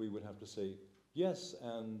 we would have to say, yes,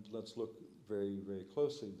 and let's look very, very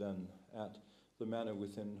closely then at the manner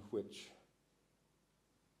within which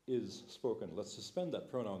is spoken. Let's suspend that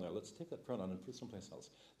pronoun there. Let's take that pronoun and put it someplace else.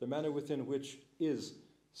 The manner within which is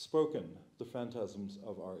spoken, the phantasms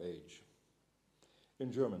of our age.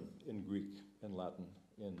 in German, in Greek, in Latin,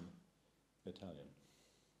 in Italian.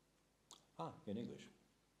 In English.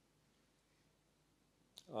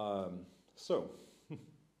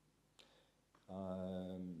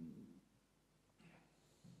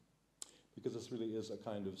 Because this really is a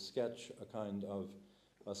kind of sketch, a kind of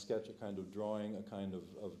drawing, a kind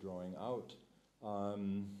of drawing out.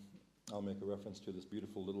 I'll make a reference to this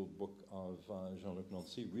beautiful little book of Jean-Luc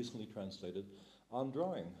Nancy, recently translated, on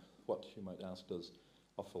drawing. What, you might ask, does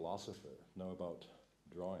a philosopher know about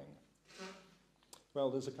drawing? Well,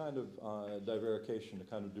 there's a kind of divarication, a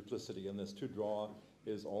kind of duplicity in this. To draw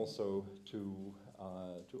is also to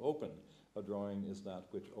open. A drawing is that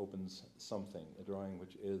which opens something, a drawing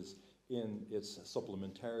which is in its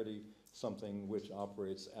supplementarity, something which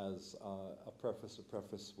operates as a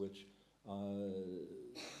preface which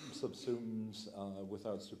subsumes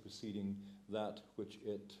without superseding that which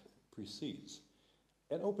it precedes.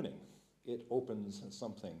 An opening, it opens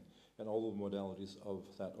something, and all the modalities of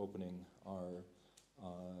that opening are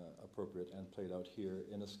appropriate and played out here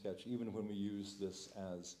in a sketch, even when we use this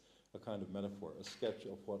as a kind of metaphor, a sketch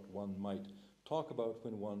of what one might talk about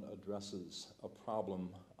when one addresses a problem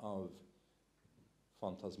of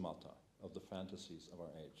phantasmata, of the fantasies of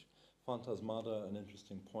our age. Phantasmata, an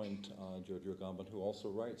interesting point, Giorgio Agamben, who also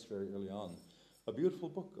writes very early on, a beautiful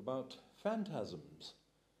book about phantasms,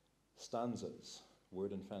 stanzas,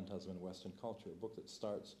 word and phantasm in Western culture, a book that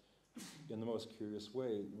starts in the most curious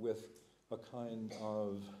way with a kind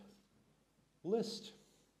of list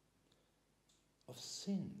of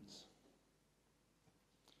sins.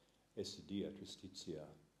 Esidia, tristitia,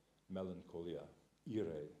 melancholia,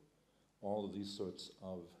 ire, all of these sorts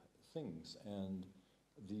of things. And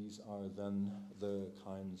these are then the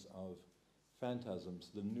kinds of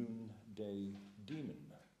phantasms, the noonday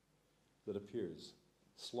demon that appears,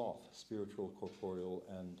 sloth, spiritual, corporeal,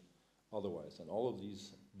 and otherwise. And all of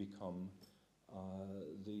these become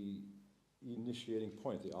the initiating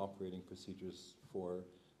point, the operating procedures for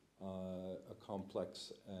a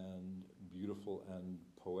complex and beautiful and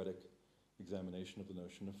poetic examination of the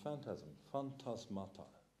notion of phantasm, phantasmata.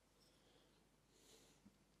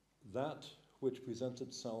 That which presents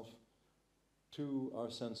itself to our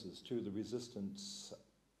senses, to the resistance,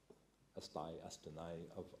 astenai,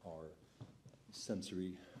 of our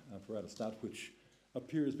sensory apparatus, that which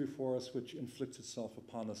appears before us, which inflicts itself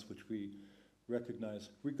upon us, which we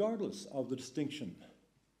recognize, regardless of the distinction,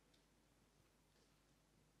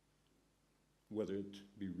 whether it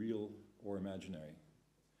be real or imaginary.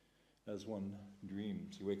 As one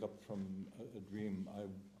dreams, you wake up from a dream. I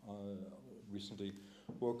recently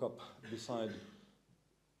woke up beside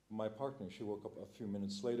my partner. She woke up a few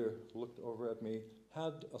minutes later, looked over at me,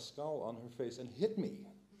 had a scowl on her face, and hit me.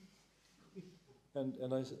 And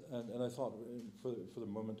I thought for the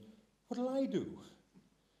moment, what'll I do?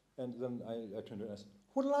 And then I turned to her and asked,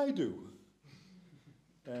 what'll I do?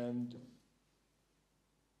 And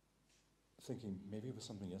thinking, maybe it was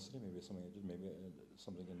something yesterday, maybe it was something I did, maybe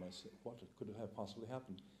something in my, what could have possibly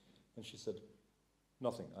happened? And she said,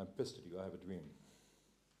 nothing, I'm pissed at you, I have a dream.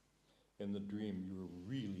 In the dream, you were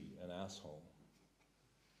really an asshole.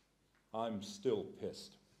 I'm still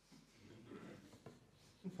pissed.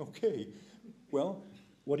 Okay, well,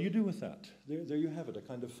 what do you do with that? There you have it, a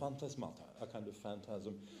kind of phantasmata, a kind of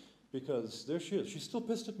phantasm, because there she is, she's still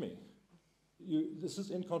pissed at me. This is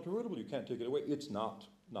incontrovertible, you can't take it away. It's not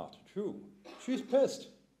true. She's pissed.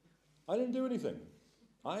 I didn't do anything.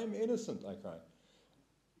 I'm innocent, I cry.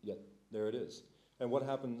 Yet, there it is. And what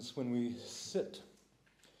happens when we sit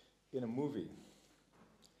in a movie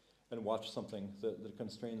and watch something that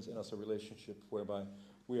constrains in us a relationship whereby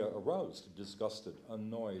we are aroused, disgusted,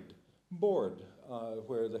 annoyed, bored,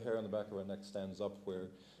 where the hair on the back of our neck stands up, where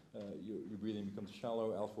your breathing becomes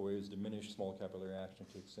shallow, alpha waves diminish, small capillary action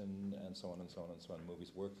kicks in, and so on and so on and so on.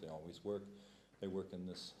 Movies work, they always work. They work in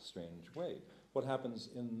this strange way. What happens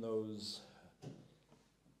in those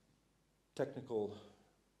technical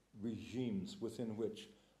regimes within which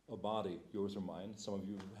a body, yours or mine, some of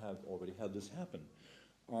you have already had this happen,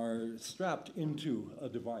 are strapped into a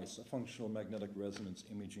device, a functional magnetic resonance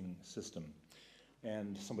imaging system,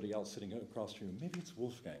 and somebody else sitting across from you, maybe it's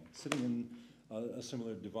Wolfgang, sitting in a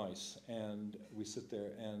similar device, and we sit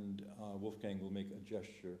there and Wolfgang will make a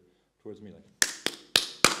gesture towards me like,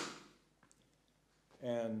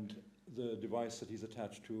 and the device that he's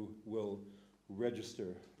attached to will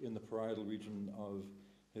register in the parietal region of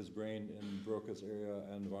his brain in Broca's area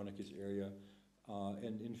and Warnecke's area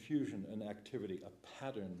an infusion, an activity, a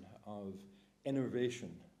pattern of innervation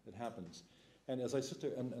that happens. And as I sit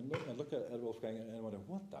there and look at Wolfgang and wonder,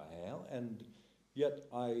 what the hell? And yet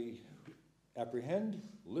I apprehend,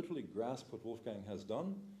 literally grasp what Wolfgang has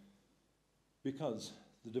done, because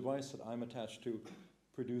the device that I'm attached to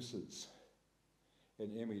produces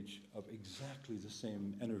an image of exactly the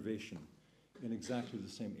same innervation in exactly the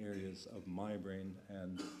same areas of my brain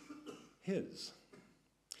and his.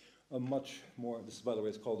 A much more, this by the way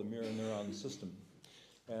is called the mirror neuron system,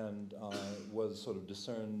 and was sort of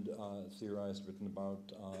discerned, theorized, written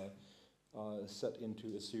about, set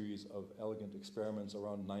into a series of elegant experiments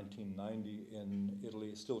around 1990 in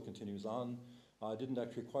Italy. Still continues on. Didn't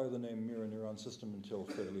actually acquire the name mirror neuron system until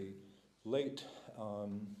fairly late.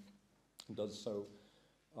 Does so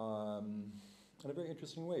in a very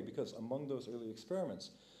interesting way, because among those early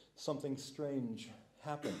experiments, something strange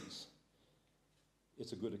happens.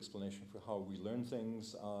 It's a good explanation for how we learn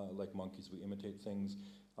things. Like monkeys, we imitate things.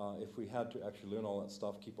 If we had to actually learn all that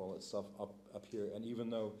stuff, keep all that stuff up here, and even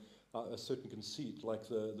though a certain conceit, like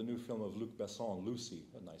the new film of Luc Besson, Lucy,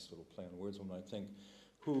 a nice little play on words one might think,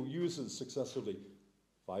 who uses successively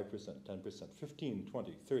 5%, 10%, 15,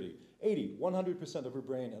 20, 30, 80, 100% of her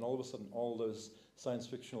brain, and all of a sudden all those science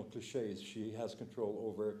fictional cliches, she has control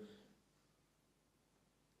over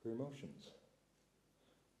her emotions,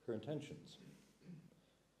 her intentions,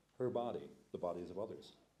 her body, the bodies of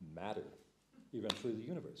others, matter, eventually the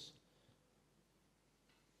universe.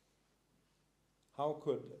 How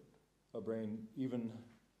could a brain, even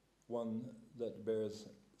one that bears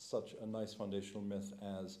such a nice foundational myth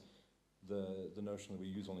as the notion that we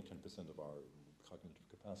use only 10% of our cognitive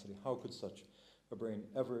capacity, how could such a brain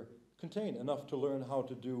ever contain enough to learn how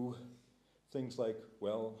to do things like,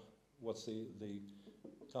 well, what's the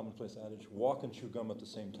commonplace adage, walk and chew gum at the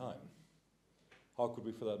same time? How could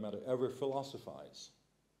we, for that matter, ever philosophize?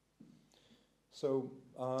 So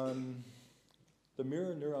the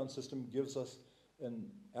mirror neuron system gives us an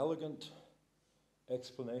elegant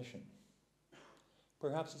explanation.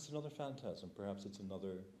 Perhaps it's another phantasm, perhaps it's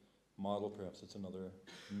another model, perhaps it's another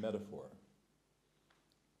metaphor.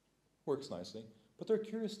 Works nicely, but there are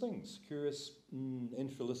curious things, curious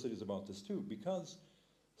infelicities about this too, because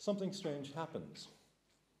something strange happens.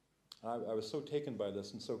 I was so taken by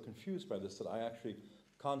this and so confused by this that I actually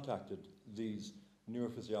contacted these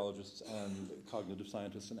neurophysiologists and cognitive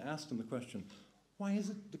scientists and asked them the question, why is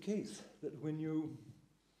it the case that when you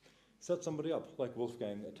set somebody up, like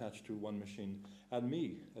Wolfgang attached to one machine, and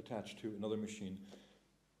me attached to another machine,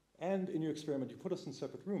 and in your experiment you put us in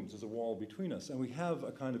separate rooms, there's a wall between us, and we have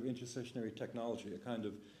a kind of intercessionary technology, a kind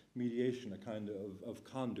of mediation, a kind of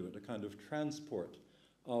conduit, a kind of transport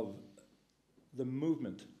of the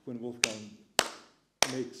movement when Wolfgang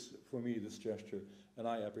makes for me this gesture, and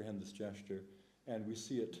I apprehend this gesture, and we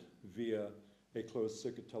see it via a closed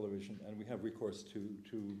circuit television, and we have recourse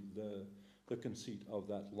to the conceit of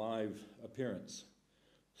that live appearance.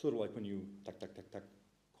 Sort of like when you tuck, tuck, tuck, tuck,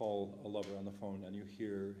 call a lover on the phone and you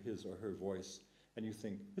hear his or her voice and you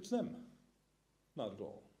think, it's them. Not at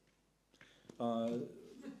all.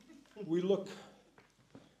 We look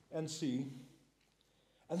and see,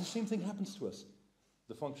 and the same thing happens to us.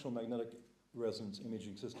 The functional magnetic resonance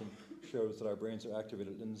imaging system shows that our brains are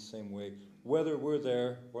activated in the same way, whether we're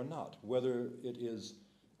there or not, whether it is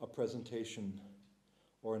a presentation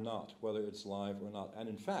or not, whether it's live or not. And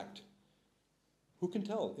in fact, who can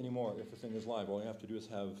tell anymore if a thing is live? All you have to do is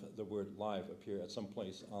have the word live appear at some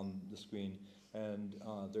place on the screen, and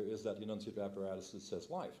there is that enunciative apparatus that says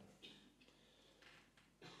live.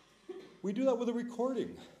 We do that with a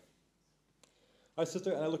recording. I sit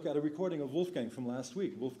there and I look at a recording of Wolfgang from last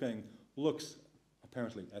week. Wolfgang looks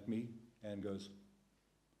apparently at me and goes,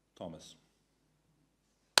 Thomas.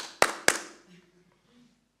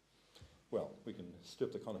 Well, we can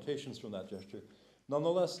strip the connotations from that gesture.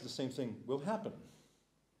 Nonetheless, the same thing will happen.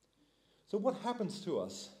 So what happens to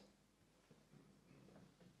us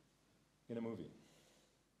in a movie?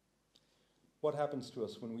 What happens to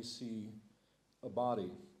us when we see a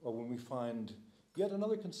body, or when we find yet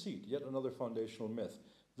another conceit, yet another foundational myth,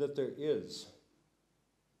 that there is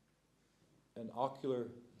an ocular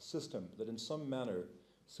system that in some manner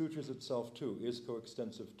sutures itself to, is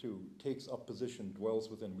coextensive to, takes up position, dwells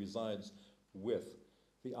within, resides with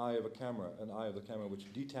the eye of a camera, an eye of the camera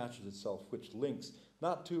which detaches itself, which links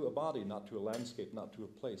not to a body, not to a landscape, not to a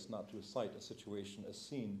place, not to a site, a situation, a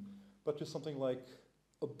scene, but to something like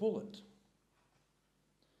a bullet.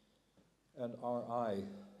 And our eye,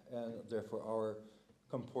 and therefore our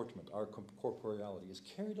comportment, our corporeality, is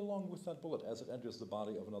carried along with that bullet as it enters the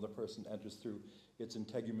body of another person, enters through its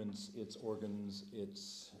integuments, its organs,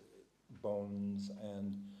 its bones,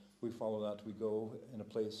 and we follow that. We go in a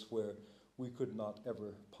place where we could not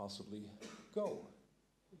ever possibly go.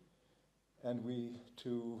 And we,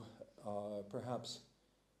 to perhaps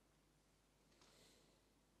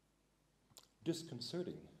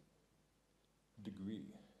disconcerting degree,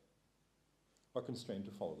 are constrained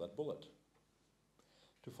to follow that bullet,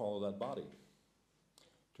 to follow that body,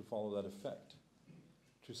 to follow that effect,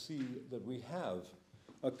 to see that we have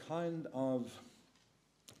a kind of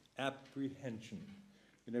apprehension,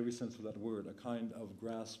 in every sense of that word, a kind of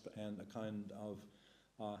grasp and a kind of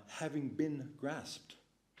having been grasped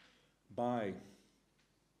by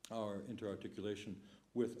our interarticulation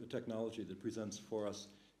with a technology that presents for us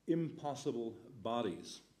impossible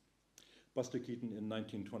bodies. Buster Keaton in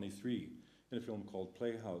 1923, in a film called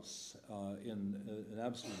Playhouse, in an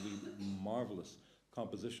absolutely marvelous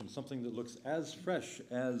composition, something that looks as fresh,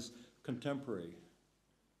 as contemporary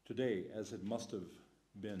today as it must have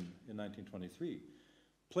been in 1923,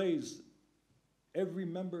 plays every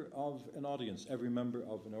member of an audience, every member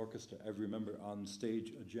of an orchestra, every member on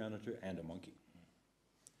stage, a janitor, and a monkey.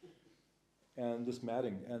 And this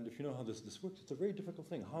matting, and if you know how this works, it's a very difficult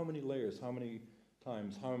thing. How many layers, how many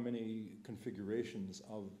times, how many configurations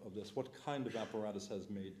of this, what kind of apparatus has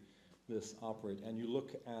made this operate? And you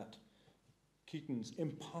look at Keaton's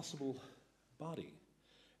impossible body,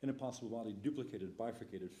 an impossible body duplicated,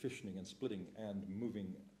 bifurcated, fissioning and splitting and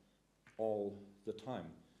moving all the time,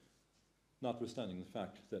 notwithstanding the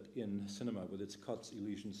fact that in cinema, with its cuts,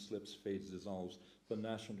 elisions, slips, fades, dissolves, the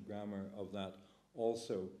national grammar of that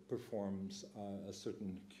also performs a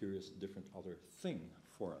certain curious, different other thing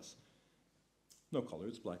for us. No color,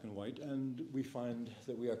 it's black and white, and we find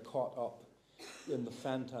that we are caught up in the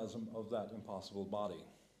phantasm of that impossible body.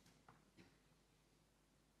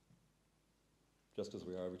 Just as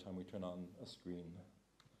we are every time we turn on a screen,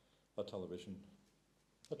 a television,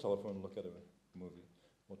 a telephone, look at a movie.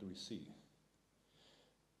 What do we see?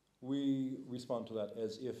 We respond to that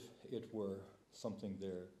as if it were something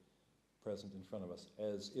there present in front of us,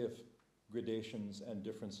 as if gradations and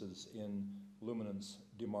differences in luminance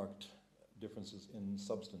demarked differences in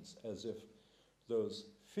substance, as if those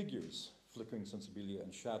figures, flickering sensibilia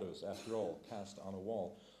and shadows, after all, cast on a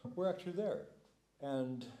wall, were actually there.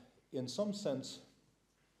 And in some sense,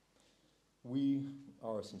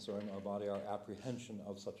 our sensorium, our body, our apprehension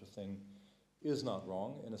of such a thing is not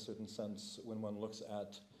wrong. In a certain sense, when one looks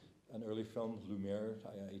at an early film, Lumiere,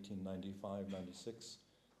 1895-96,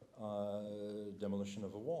 demolition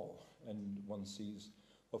of a wall, and one sees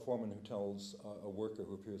a foreman who tells a worker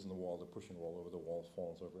who appears in the wall, they're pushing the wall over, the wall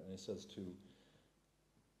falls over, and he says to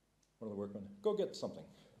one of the workmen, "Go get something."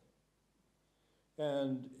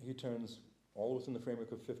 And he turns, all within the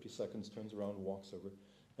framework of 50 seconds, turns around, walks over,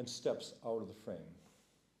 and steps out of the frame.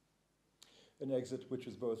 An exit which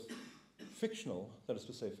is both fictional, that is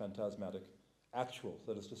to say phantasmatic, actual,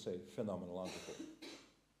 that is to say phenomenological.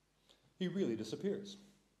 He really disappears.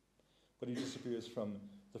 But he disappears from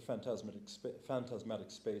the phantasmatic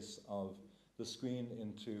space of the screen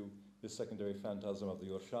into the secondary phantasm of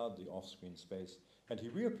the Orshad, the off-screen space, and he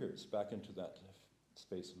reappears back into that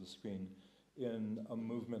space of the screen in a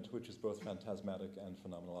movement which is both phantasmatic and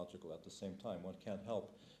phenomenological at the same time. One can't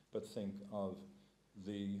help but think of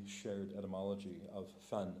the shared etymology of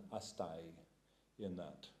fan astai in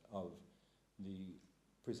that, of the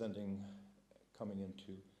presenting, coming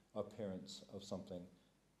into appearance of something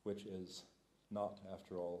which is not,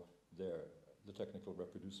 after all, there. The technical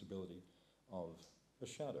reproducibility of a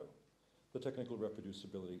shadow, the technical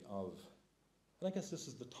reproducibility of, and I guess this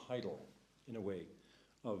is the title, in a way,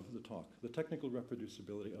 of the talk, the technical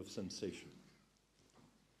reproducibility of sensation.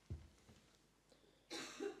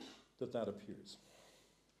 That appears.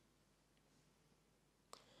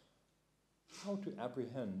 How to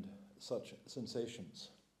apprehend such sensations,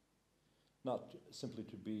 not simply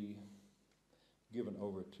to be given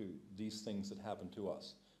over to these things that happen to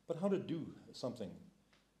us, but how to do something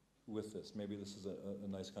with this. Maybe this is a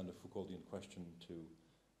nice kind of Foucauldian question to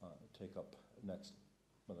take up next.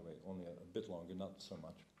 By the way, only a bit longer, not so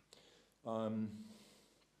much. And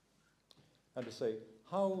to say,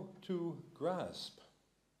 how to grasp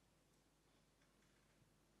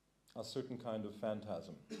a certain kind of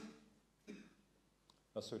phantasm,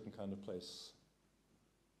 a certain kind of place.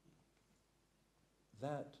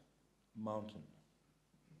 That mountain,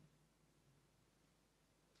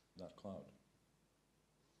 that cloud,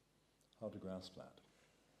 how to grasp that.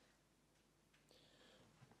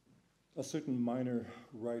 A certain minor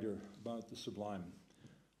writer about the sublime,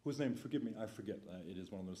 whose name, forgive me, I forget, it is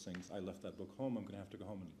one of those things, I left that book home, I'm going to have to go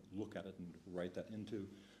home and look at it and write that into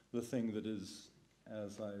the thing that is,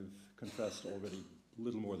 as I've confessed already,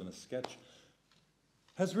 little more than a sketch,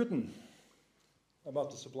 has written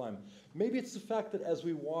about the sublime. Maybe it's the fact that as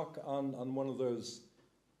we walk on one of those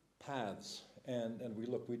paths and we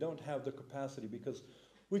look, we don't have the capacity because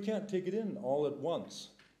we can't take it in all at once.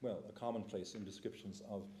 well, a commonplace in descriptions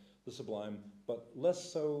of the sublime, but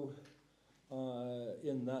less so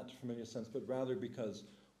in that familiar sense, but rather because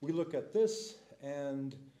we look at this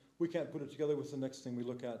and we can't put it together with the next thing we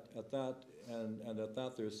look at that, and at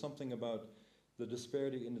that there's something about the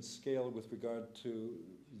disparity in its scale with regard to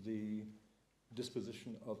the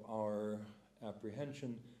disposition of our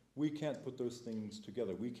apprehension. We can't put those things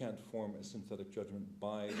together. We can't form a synthetic judgment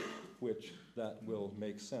by which that will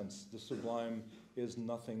make sense. The sublime is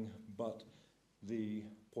nothing but the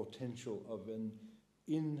potential of an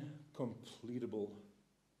incompletable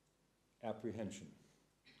apprehension.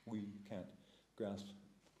 We can't grasp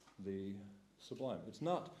the sublime. It's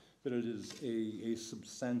not that it is a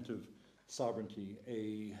substantive sovereignty,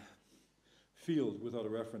 a field without a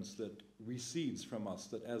reference that recedes from us,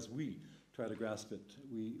 that as we try to grasp it,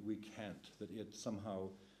 we can't, that it somehow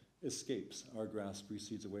escapes our grasp,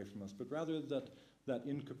 recedes away from us, but rather that that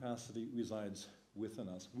incapacity resides within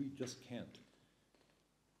us. We just can't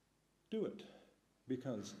do it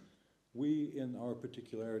because we, in our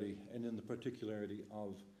particularity and in the particularity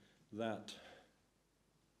of that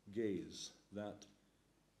gaze, that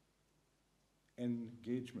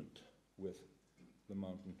engagement with the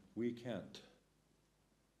mountain, we can't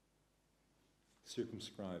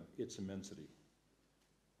circumscribe its immensity.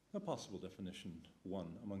 A possible definition,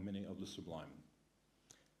 one among many, of the sublime.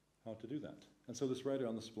 How to do that? And so this writer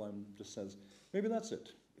on the sublime just says, maybe that's it,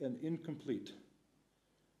 an incomplete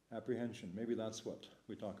apprehension. Maybe that's what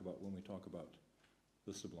we talk about when we talk about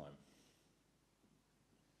the sublime.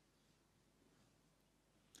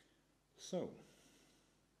 So,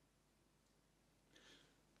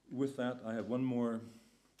 with that, I have one more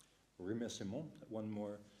remerciement, one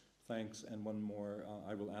more thanks, and one more,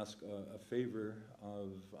 I will ask a favor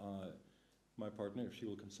of my partner, if she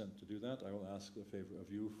will consent to do that. I will ask a favor of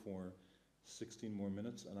you for 16 more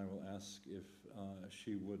minutes, and I will ask if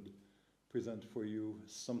she would present for you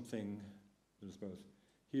something that is both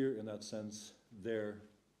here in that sense, there,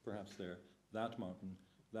 perhaps there, that mountain,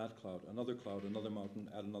 that cloud, another mountain,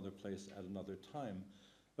 at another place, at another time.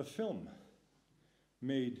 A film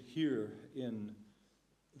made here in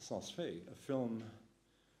Saas-Fee, a film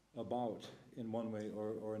about, in one way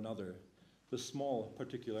or another, the small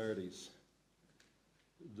particularities,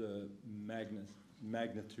 the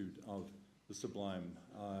magnitude of the sublime.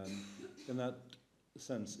 In that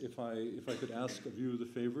sense, if I could ask of you the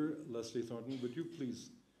favor, Leslie Thornton, would you please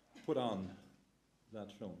put on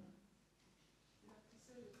that film?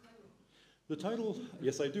 The title,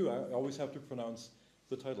 yes I do, I always have to pronounce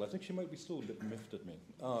the title. I think she might be still a bit miffed at me.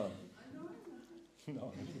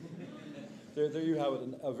 No. There you have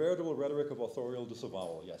it, a veritable rhetoric of authorial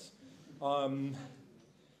disavowal, yes.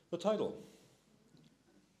 The title,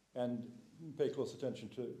 and pay close attention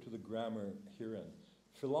to the grammar herein.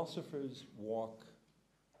 Philosophers walk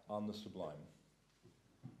on the sublime.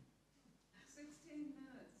 16 minutes.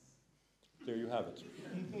 There you have it.